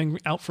that thing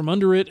out from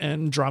under it,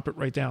 and drop it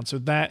right down. So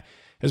that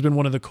has been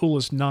one of the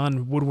coolest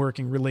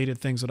non-woodworking related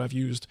things that I've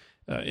used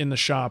in the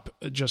shop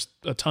just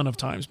a ton of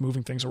times,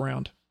 moving things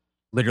around.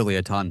 Literally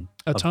a ton.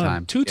 A of ton,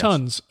 time. 2 Yes.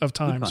 tons of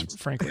times, tons.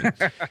 frankly.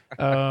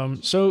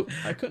 So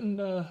I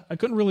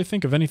couldn't really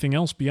think of anything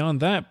else beyond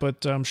that.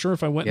 But I'm sure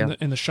if I went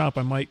in the shop,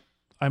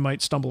 I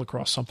might stumble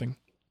across something.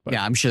 But,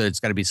 yeah, I'm sure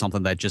it's got to be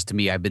something that just to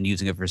me, I've been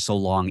using it for so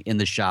long in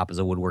the shop as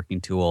a woodworking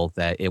tool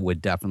that it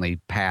would definitely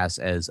pass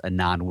as a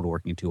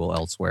non-woodworking tool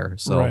elsewhere.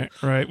 So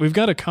right. We've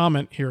got a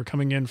comment here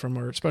coming in from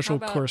our special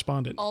How about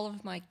correspondent. all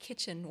of my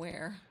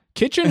kitchenware.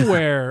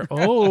 Kitchenware.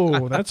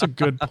 Oh, that's a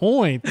good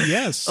point.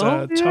 Yes.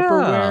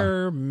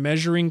 Tupperware,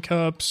 measuring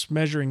cups,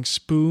 measuring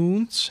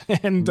spoons,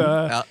 and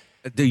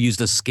they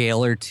used a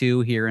scale or two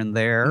here and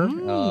there.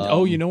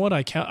 You know what?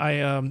 I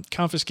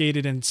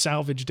confiscated and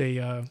salvaged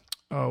a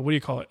what do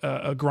you call it?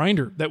 A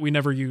grinder that we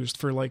never used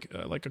for like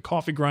a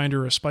coffee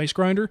grinder or a spice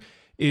grinder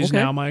is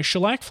now my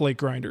shellac flake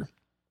grinder.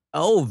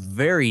 Oh,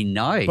 very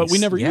nice. But we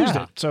never used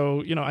it.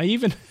 So, I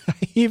even,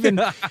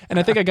 and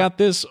I think I got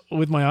this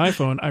with my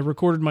iPhone. I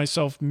recorded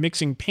myself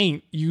mixing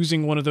paint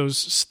using one of those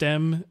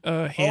STEM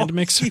hand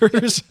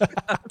mixers.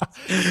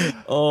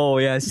 Oh,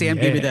 yeah. Sam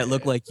gave me that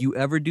look like, you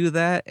ever do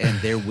that, and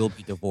there will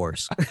be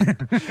divorce.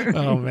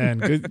 Oh, man.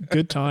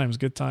 Good times.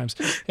 Good times.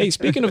 Hey,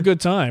 speaking of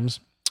good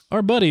times,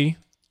 our buddy,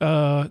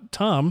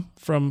 Tom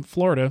from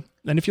Florida,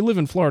 and if you live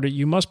in Florida,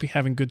 you must be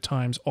having good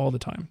times all the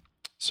time.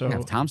 So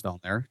Tom's down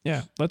there.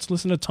 Yeah, let's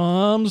listen to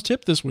Tom's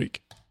tip this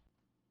week.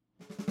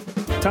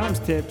 Tom's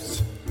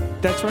tips.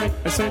 That's right,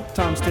 I said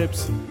Tom's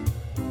tips.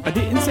 I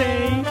didn't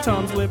say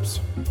Tom's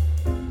lips.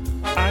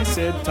 I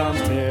said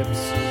Tom's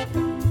tips.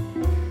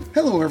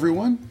 Hello,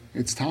 everyone.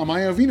 It's Tom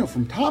Iovino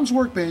from Tom's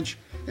Workbench,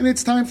 and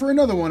it's time for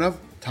another one of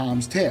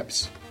Tom's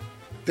Tips.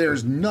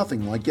 There's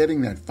nothing like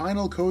getting that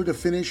final coat of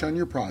finish on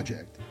your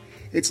project.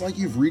 It's like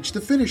you've reached the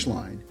finish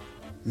line.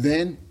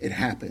 Then it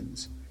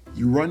happens.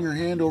 You run your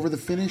hand over the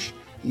finish,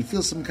 and you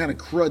feel some kind of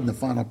crud in the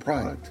final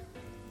product.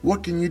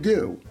 What can you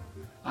do?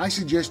 I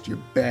suggest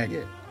you bag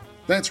it.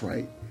 That's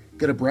right.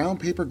 Get a brown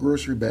paper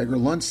grocery bag or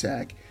lunch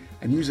sack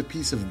and use a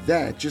piece of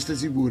that just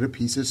as you would a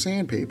piece of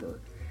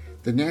sandpaper.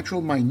 The natural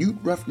minute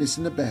roughness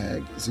in the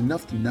bag is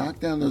enough to knock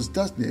down those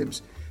dust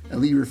nibs and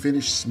leave your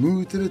finish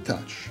smooth to the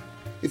touch.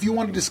 If you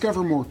want to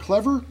discover more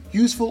clever,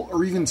 useful,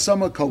 or even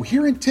somewhat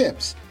coherent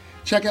tips,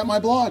 check out my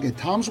blog at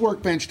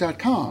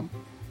tomsworkbench.com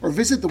or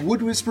visit the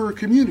Wood Whisperer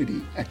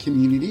community at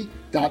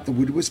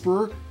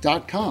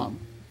community.thewoodwhisperer.com.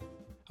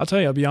 I'll tell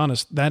you, I'll be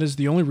honest, that is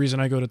the only reason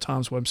I go to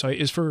Tom's website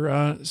is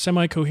for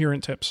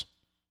semi-coherent tips.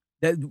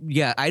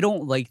 I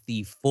don't like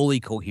the fully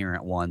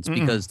coherent ones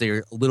because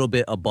they're a little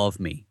bit above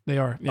me. They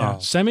are, yeah.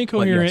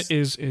 Semi-coherent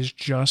is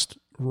just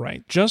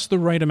right. Just the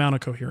right amount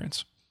of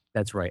coherence.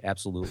 That's right.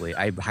 Absolutely.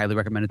 I highly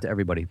recommend it to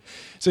everybody.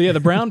 So yeah,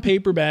 the brown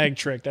paper bag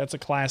trick, that's a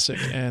classic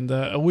and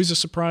always a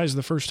surprise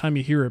the first time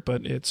you hear it,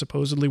 but it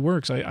supposedly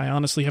works. I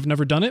honestly have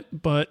never done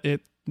it, but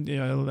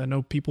I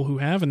know people who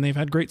have and they've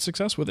had great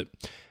success with it.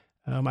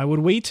 I would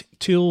wait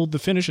till the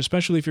finish,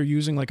 especially if you're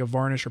using like a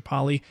varnish or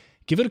poly.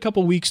 Give it a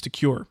couple weeks to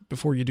cure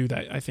before you do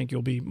that. I think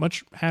you'll be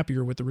much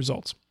happier with the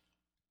results.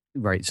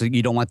 Right. So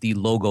you don't want the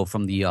logo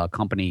from the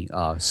company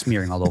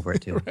smearing all over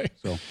it too. Right.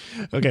 So,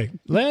 okay,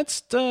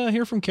 let's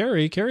hear from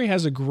Carrie. Carrie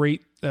has a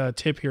great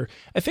tip here.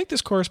 I think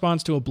this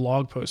corresponds to a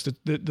blog post.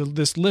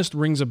 This list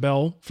rings a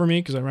bell for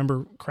me because I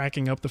remember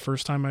cracking up the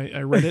first time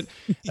I read it.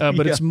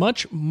 But it's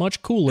much,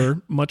 much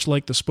cooler, much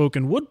like the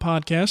Spoken Wood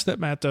podcast that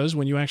Matt does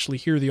when you actually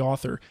hear the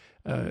author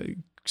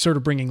sort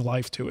of bringing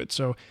life to it.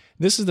 So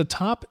this is the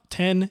top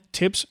 10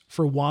 tips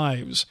for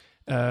wives.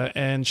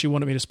 And she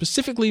wanted me to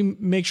specifically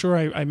make sure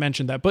I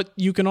mentioned that. But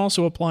you can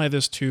also apply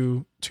this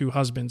to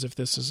husbands if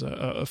this is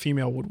a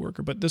female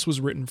woodworker. But this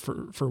was written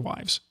for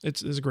wives.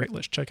 It's a great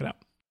list. Check it out.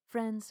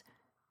 Friends,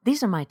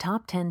 these are my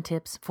top 10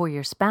 tips for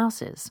your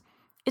spouses.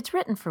 It's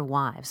written for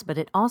wives, but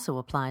it also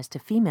applies to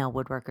female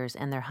woodworkers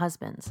and their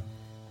husbands.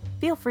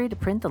 Feel free to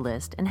print the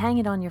list and hang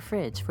it on your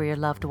fridge for your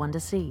loved one to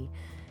see.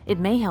 It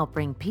may help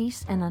bring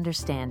peace and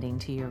understanding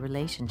to your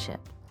relationship.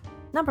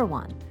 Number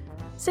 1.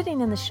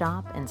 Sitting in the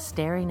shop and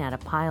staring at a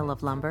pile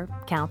of lumber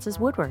counts as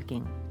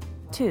woodworking.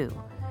 2.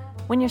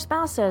 When your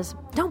spouse says,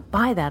 "Don't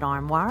buy that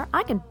armoire,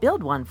 I can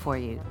build one for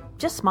you,"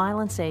 just smile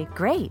and say,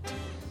 "Great."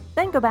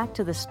 Then go back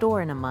to the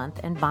store in a month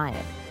and buy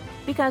it,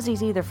 because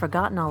he's either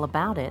forgotten all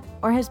about it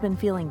or has been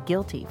feeling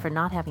guilty for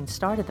not having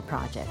started the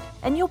project,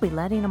 and you'll be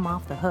letting him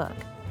off the hook.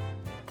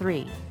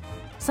 3.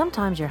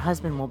 Sometimes your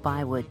husband will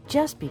buy wood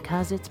just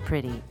because it's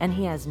pretty and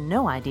he has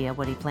no idea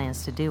what he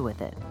plans to do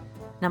with it.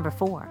 Number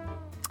 4.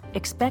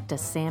 Expect a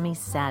Sammy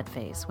sad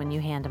face when you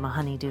hand him a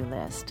honey-do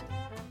list.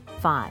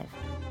 5.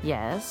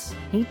 Yes,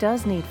 he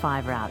does need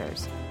 5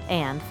 routers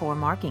and 4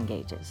 marking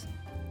gauges.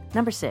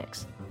 Number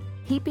 6.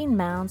 Heaping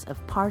mounds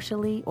of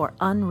partially or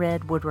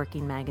unread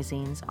woodworking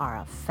magazines are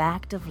a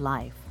fact of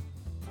life.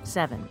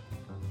 7.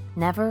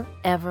 Never,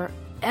 ever,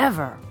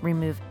 ever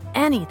remove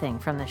anything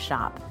from the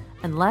shop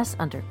unless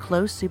under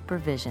close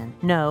supervision.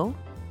 No,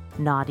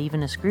 not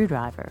even a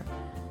screwdriver.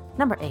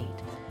 Number 8.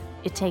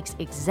 It takes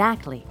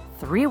exactly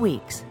 3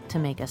 weeks to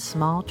make a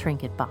small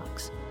trinket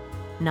box.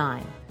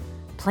 9.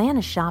 plan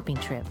a shopping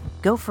trip,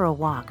 go for a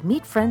walk,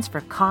 meet friends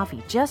for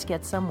coffee, just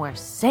get somewhere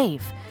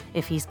safe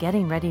if he's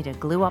getting ready to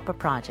glue up a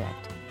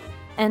project.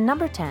 And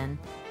number 10,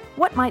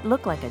 what might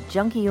look like a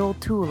junky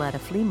old tool at a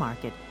flea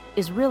market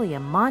is really a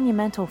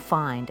monumental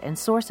find and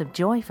source of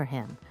joy for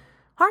him.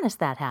 Harness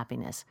that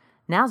happiness.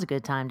 Now's a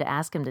good time to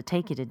ask him to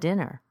take you to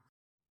dinner.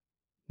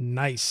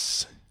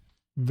 Nice.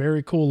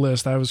 Very cool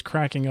list. I was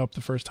cracking up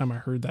the first time I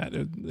heard that.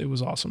 It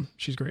was awesome.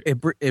 She's great.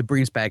 It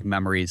brings back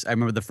memories. I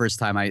remember the first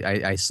time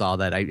I saw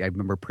that. I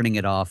remember printing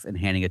it off and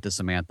handing it to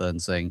Samantha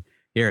and saying,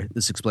 "Here,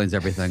 this explains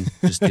everything.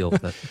 Just deal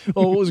with it."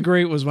 Well, what was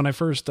great was when I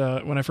first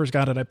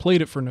got it, I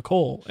played it for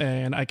Nicole,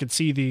 and I could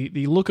see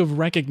the look of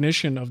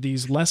recognition of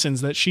these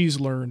lessons that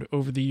she's learned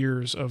over the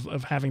years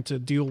of having to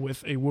deal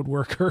with a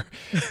woodworker.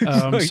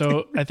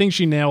 So I think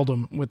she nailed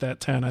them with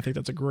that 10. I think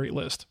that's a great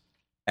list.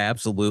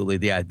 Absolutely.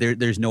 Yeah,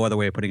 there's no other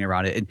way of putting it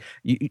around it. And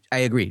I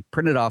agree.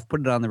 Print it off,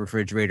 put it on the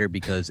refrigerator,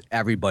 because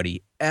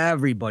everybody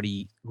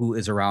who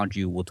is around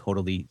you will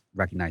totally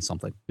recognize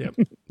something. Yep,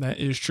 that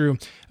is true.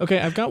 Okay,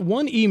 I've got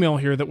one email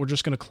here that we're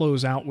just going to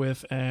close out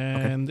with,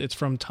 and It's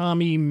from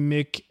Tommy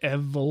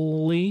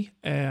McEvely,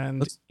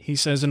 and he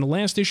says, in the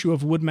last issue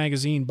of Wood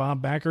Magazine,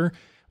 Bob Backer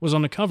was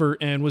on the cover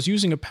and was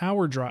using a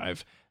power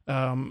drive.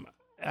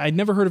 I'd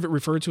never heard of it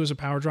referred to as a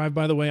power drive,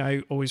 by the way.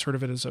 I always heard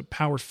of it as a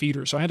power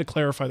feeder. So I had to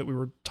clarify that we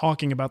were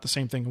talking about the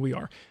same thing we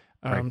are.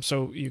 Right.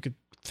 So you could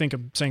think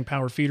of saying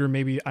power feeder.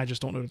 Maybe I just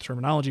don't know the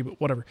terminology,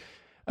 but whatever.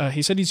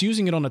 He said he's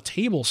using it on a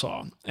table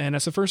saw, and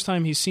that's the first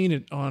time he's seen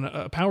it on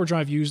a power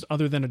drive used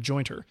other than a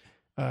jointer.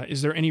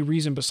 Is there any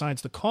reason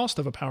besides the cost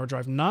of a power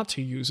drive not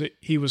to use it?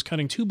 He was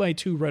cutting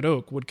 2x2 red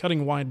oak. Would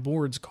cutting wide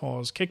boards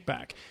cause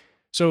kickback?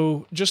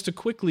 So just to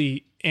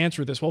quickly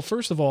answer this, well,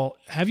 first of all,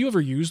 have you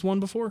ever used one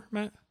before,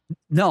 Matt?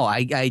 No,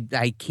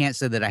 I can't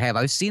say that I have.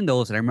 I've seen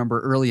those, and I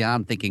remember early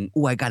on thinking,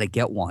 "Oh, I got to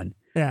get one."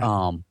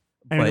 Yeah.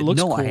 But it looks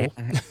no, cool.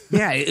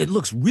 Yeah, it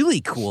looks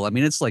really cool. I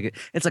mean, it's like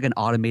an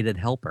automated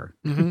helper.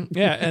 Mm-hmm.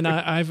 Yeah, and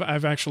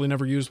I've actually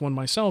never used one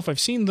myself. I've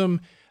seen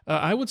them.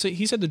 I would say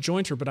he said the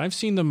jointer, but I've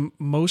seen them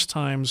most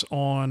times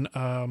on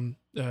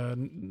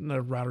not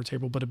a router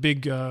table, but a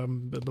big. Why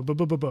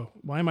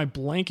am I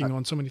blanking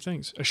on so many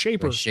things? A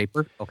shaper. A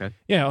shaper. Okay.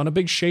 Yeah, on a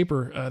big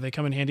shaper, they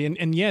come in handy,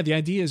 and yeah, the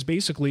idea is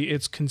basically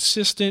it's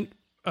consistent,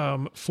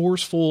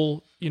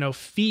 forceful,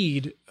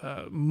 feed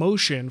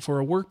motion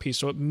for a workpiece,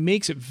 so it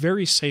makes it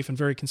very safe and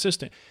very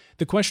consistent.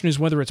 The question is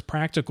whether it's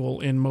practical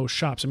in most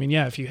shops. I mean,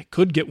 yeah, if you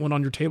could get one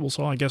on your table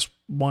saw, I guess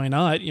why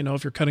not?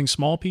 If you're cutting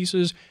small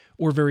pieces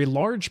or very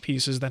large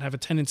pieces that have a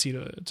tendency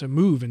to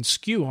move and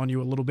skew on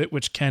you a little bit,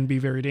 which can be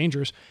very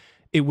dangerous,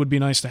 it would be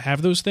nice to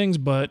have those things,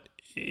 but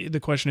the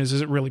question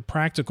is it really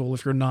practical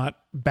if you're not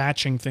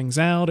batching things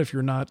out, if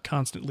you're not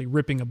constantly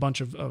ripping a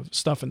bunch of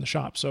stuff in the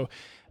shop? So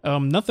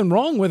nothing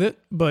wrong with it,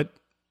 but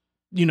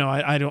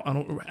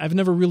I've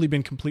never really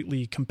been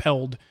completely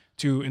compelled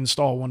to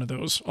install one of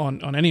those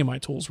on any of my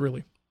tools,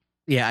 really.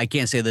 Yeah, I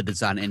can't say that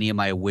it's on any of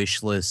my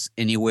wish lists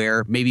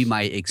anywhere. Maybe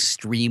my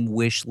extreme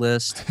wish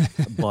list,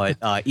 but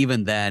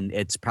even then,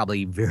 it's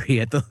probably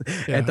very at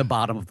the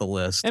bottom of the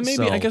list. And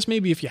I guess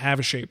if you have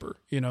a shaper,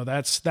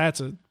 that's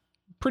a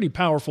pretty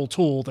powerful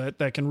tool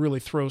that can really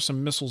throw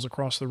some missiles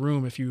across the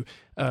room if you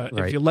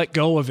let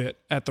go of it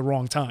at the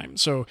wrong time.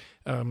 So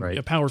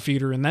a power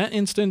feeder in that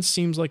instance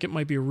seems like it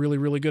might be a really,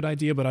 really good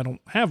idea, but I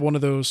don't have one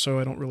of those, so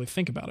I don't really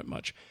think about it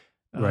much.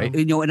 Right.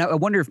 And I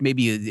wonder if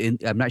maybe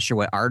I'm not sure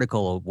what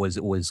article was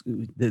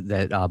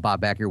that Bob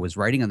Backer was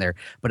writing on there,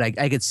 but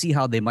I could see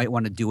how they might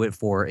want to do it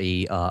for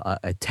a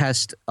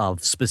test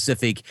of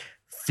specific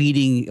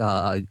feeding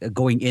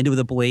going into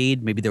the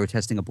blade. Maybe they were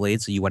testing a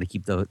blade, so you want to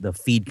keep the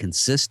feed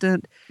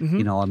consistent.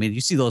 Mm-hmm.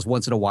 You see those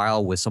once in a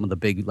while with some of the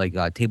big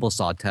table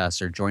saw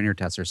tests or joiner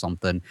tests or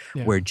something,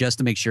 where just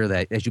to make sure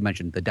that, as you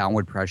mentioned, the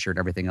downward pressure and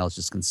everything else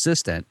is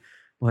consistent.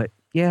 But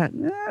yeah,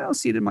 I don't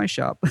see it in my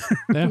shop.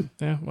 yeah.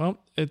 Well,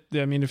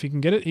 if he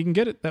can get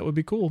it. That would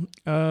be cool.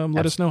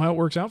 Let us know how it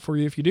works out for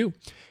you if you do.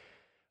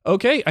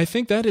 Okay, I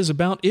think that is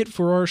about it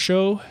for our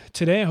show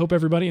today. I hope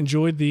everybody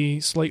enjoyed the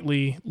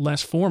slightly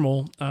less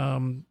formal,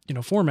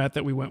 format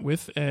that we went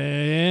with.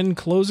 And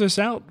close us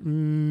out,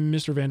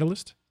 Mr.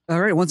 Vandalist. All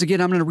right. Once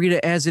again, I'm going to read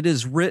it as it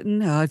is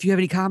written. If you have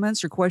any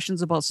comments or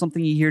questions about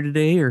something you hear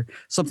today or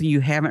something you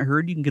haven't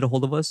heard, you can get a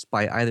hold of us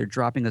by either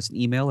dropping us an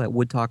email at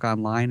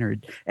woodtalkonline or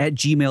at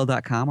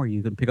gmail.com, or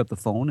you can pick up the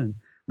phone and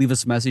leave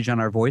us a message on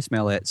our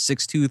voicemail at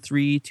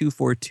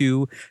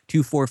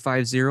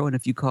 623-242-2450. And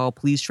if you call,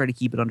 please try to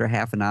keep it under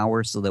half an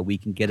hour so that we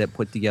can get it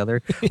put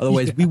together.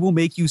 Otherwise, we will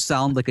make you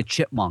sound like a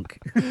chipmunk.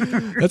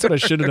 That's what I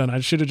should have done.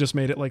 I should have just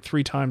made it like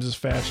 3 times as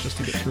fast just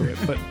to get through it.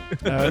 But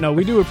no,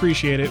 we do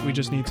appreciate it. We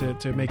just need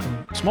to make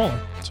them smaller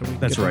so we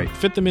can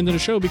fit them into the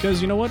show, because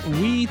you know what?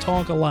 We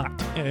talk a lot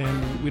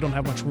and we don't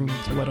have much room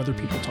to let other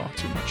people talk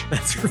too much.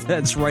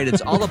 That's right.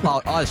 It's all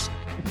about us.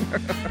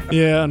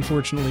 Yeah,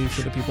 unfortunately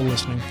for the people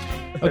listening.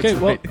 Okay,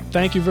 well,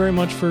 thank you very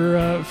much for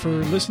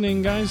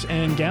listening, guys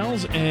and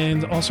gals,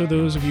 and also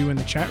those of you in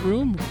the chat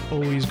room.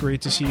 Always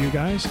great to see you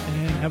guys,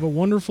 and have a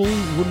wonderful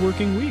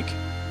woodworking week.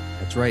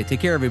 That's right. Take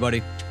care,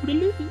 everybody.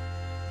 Toodaloo.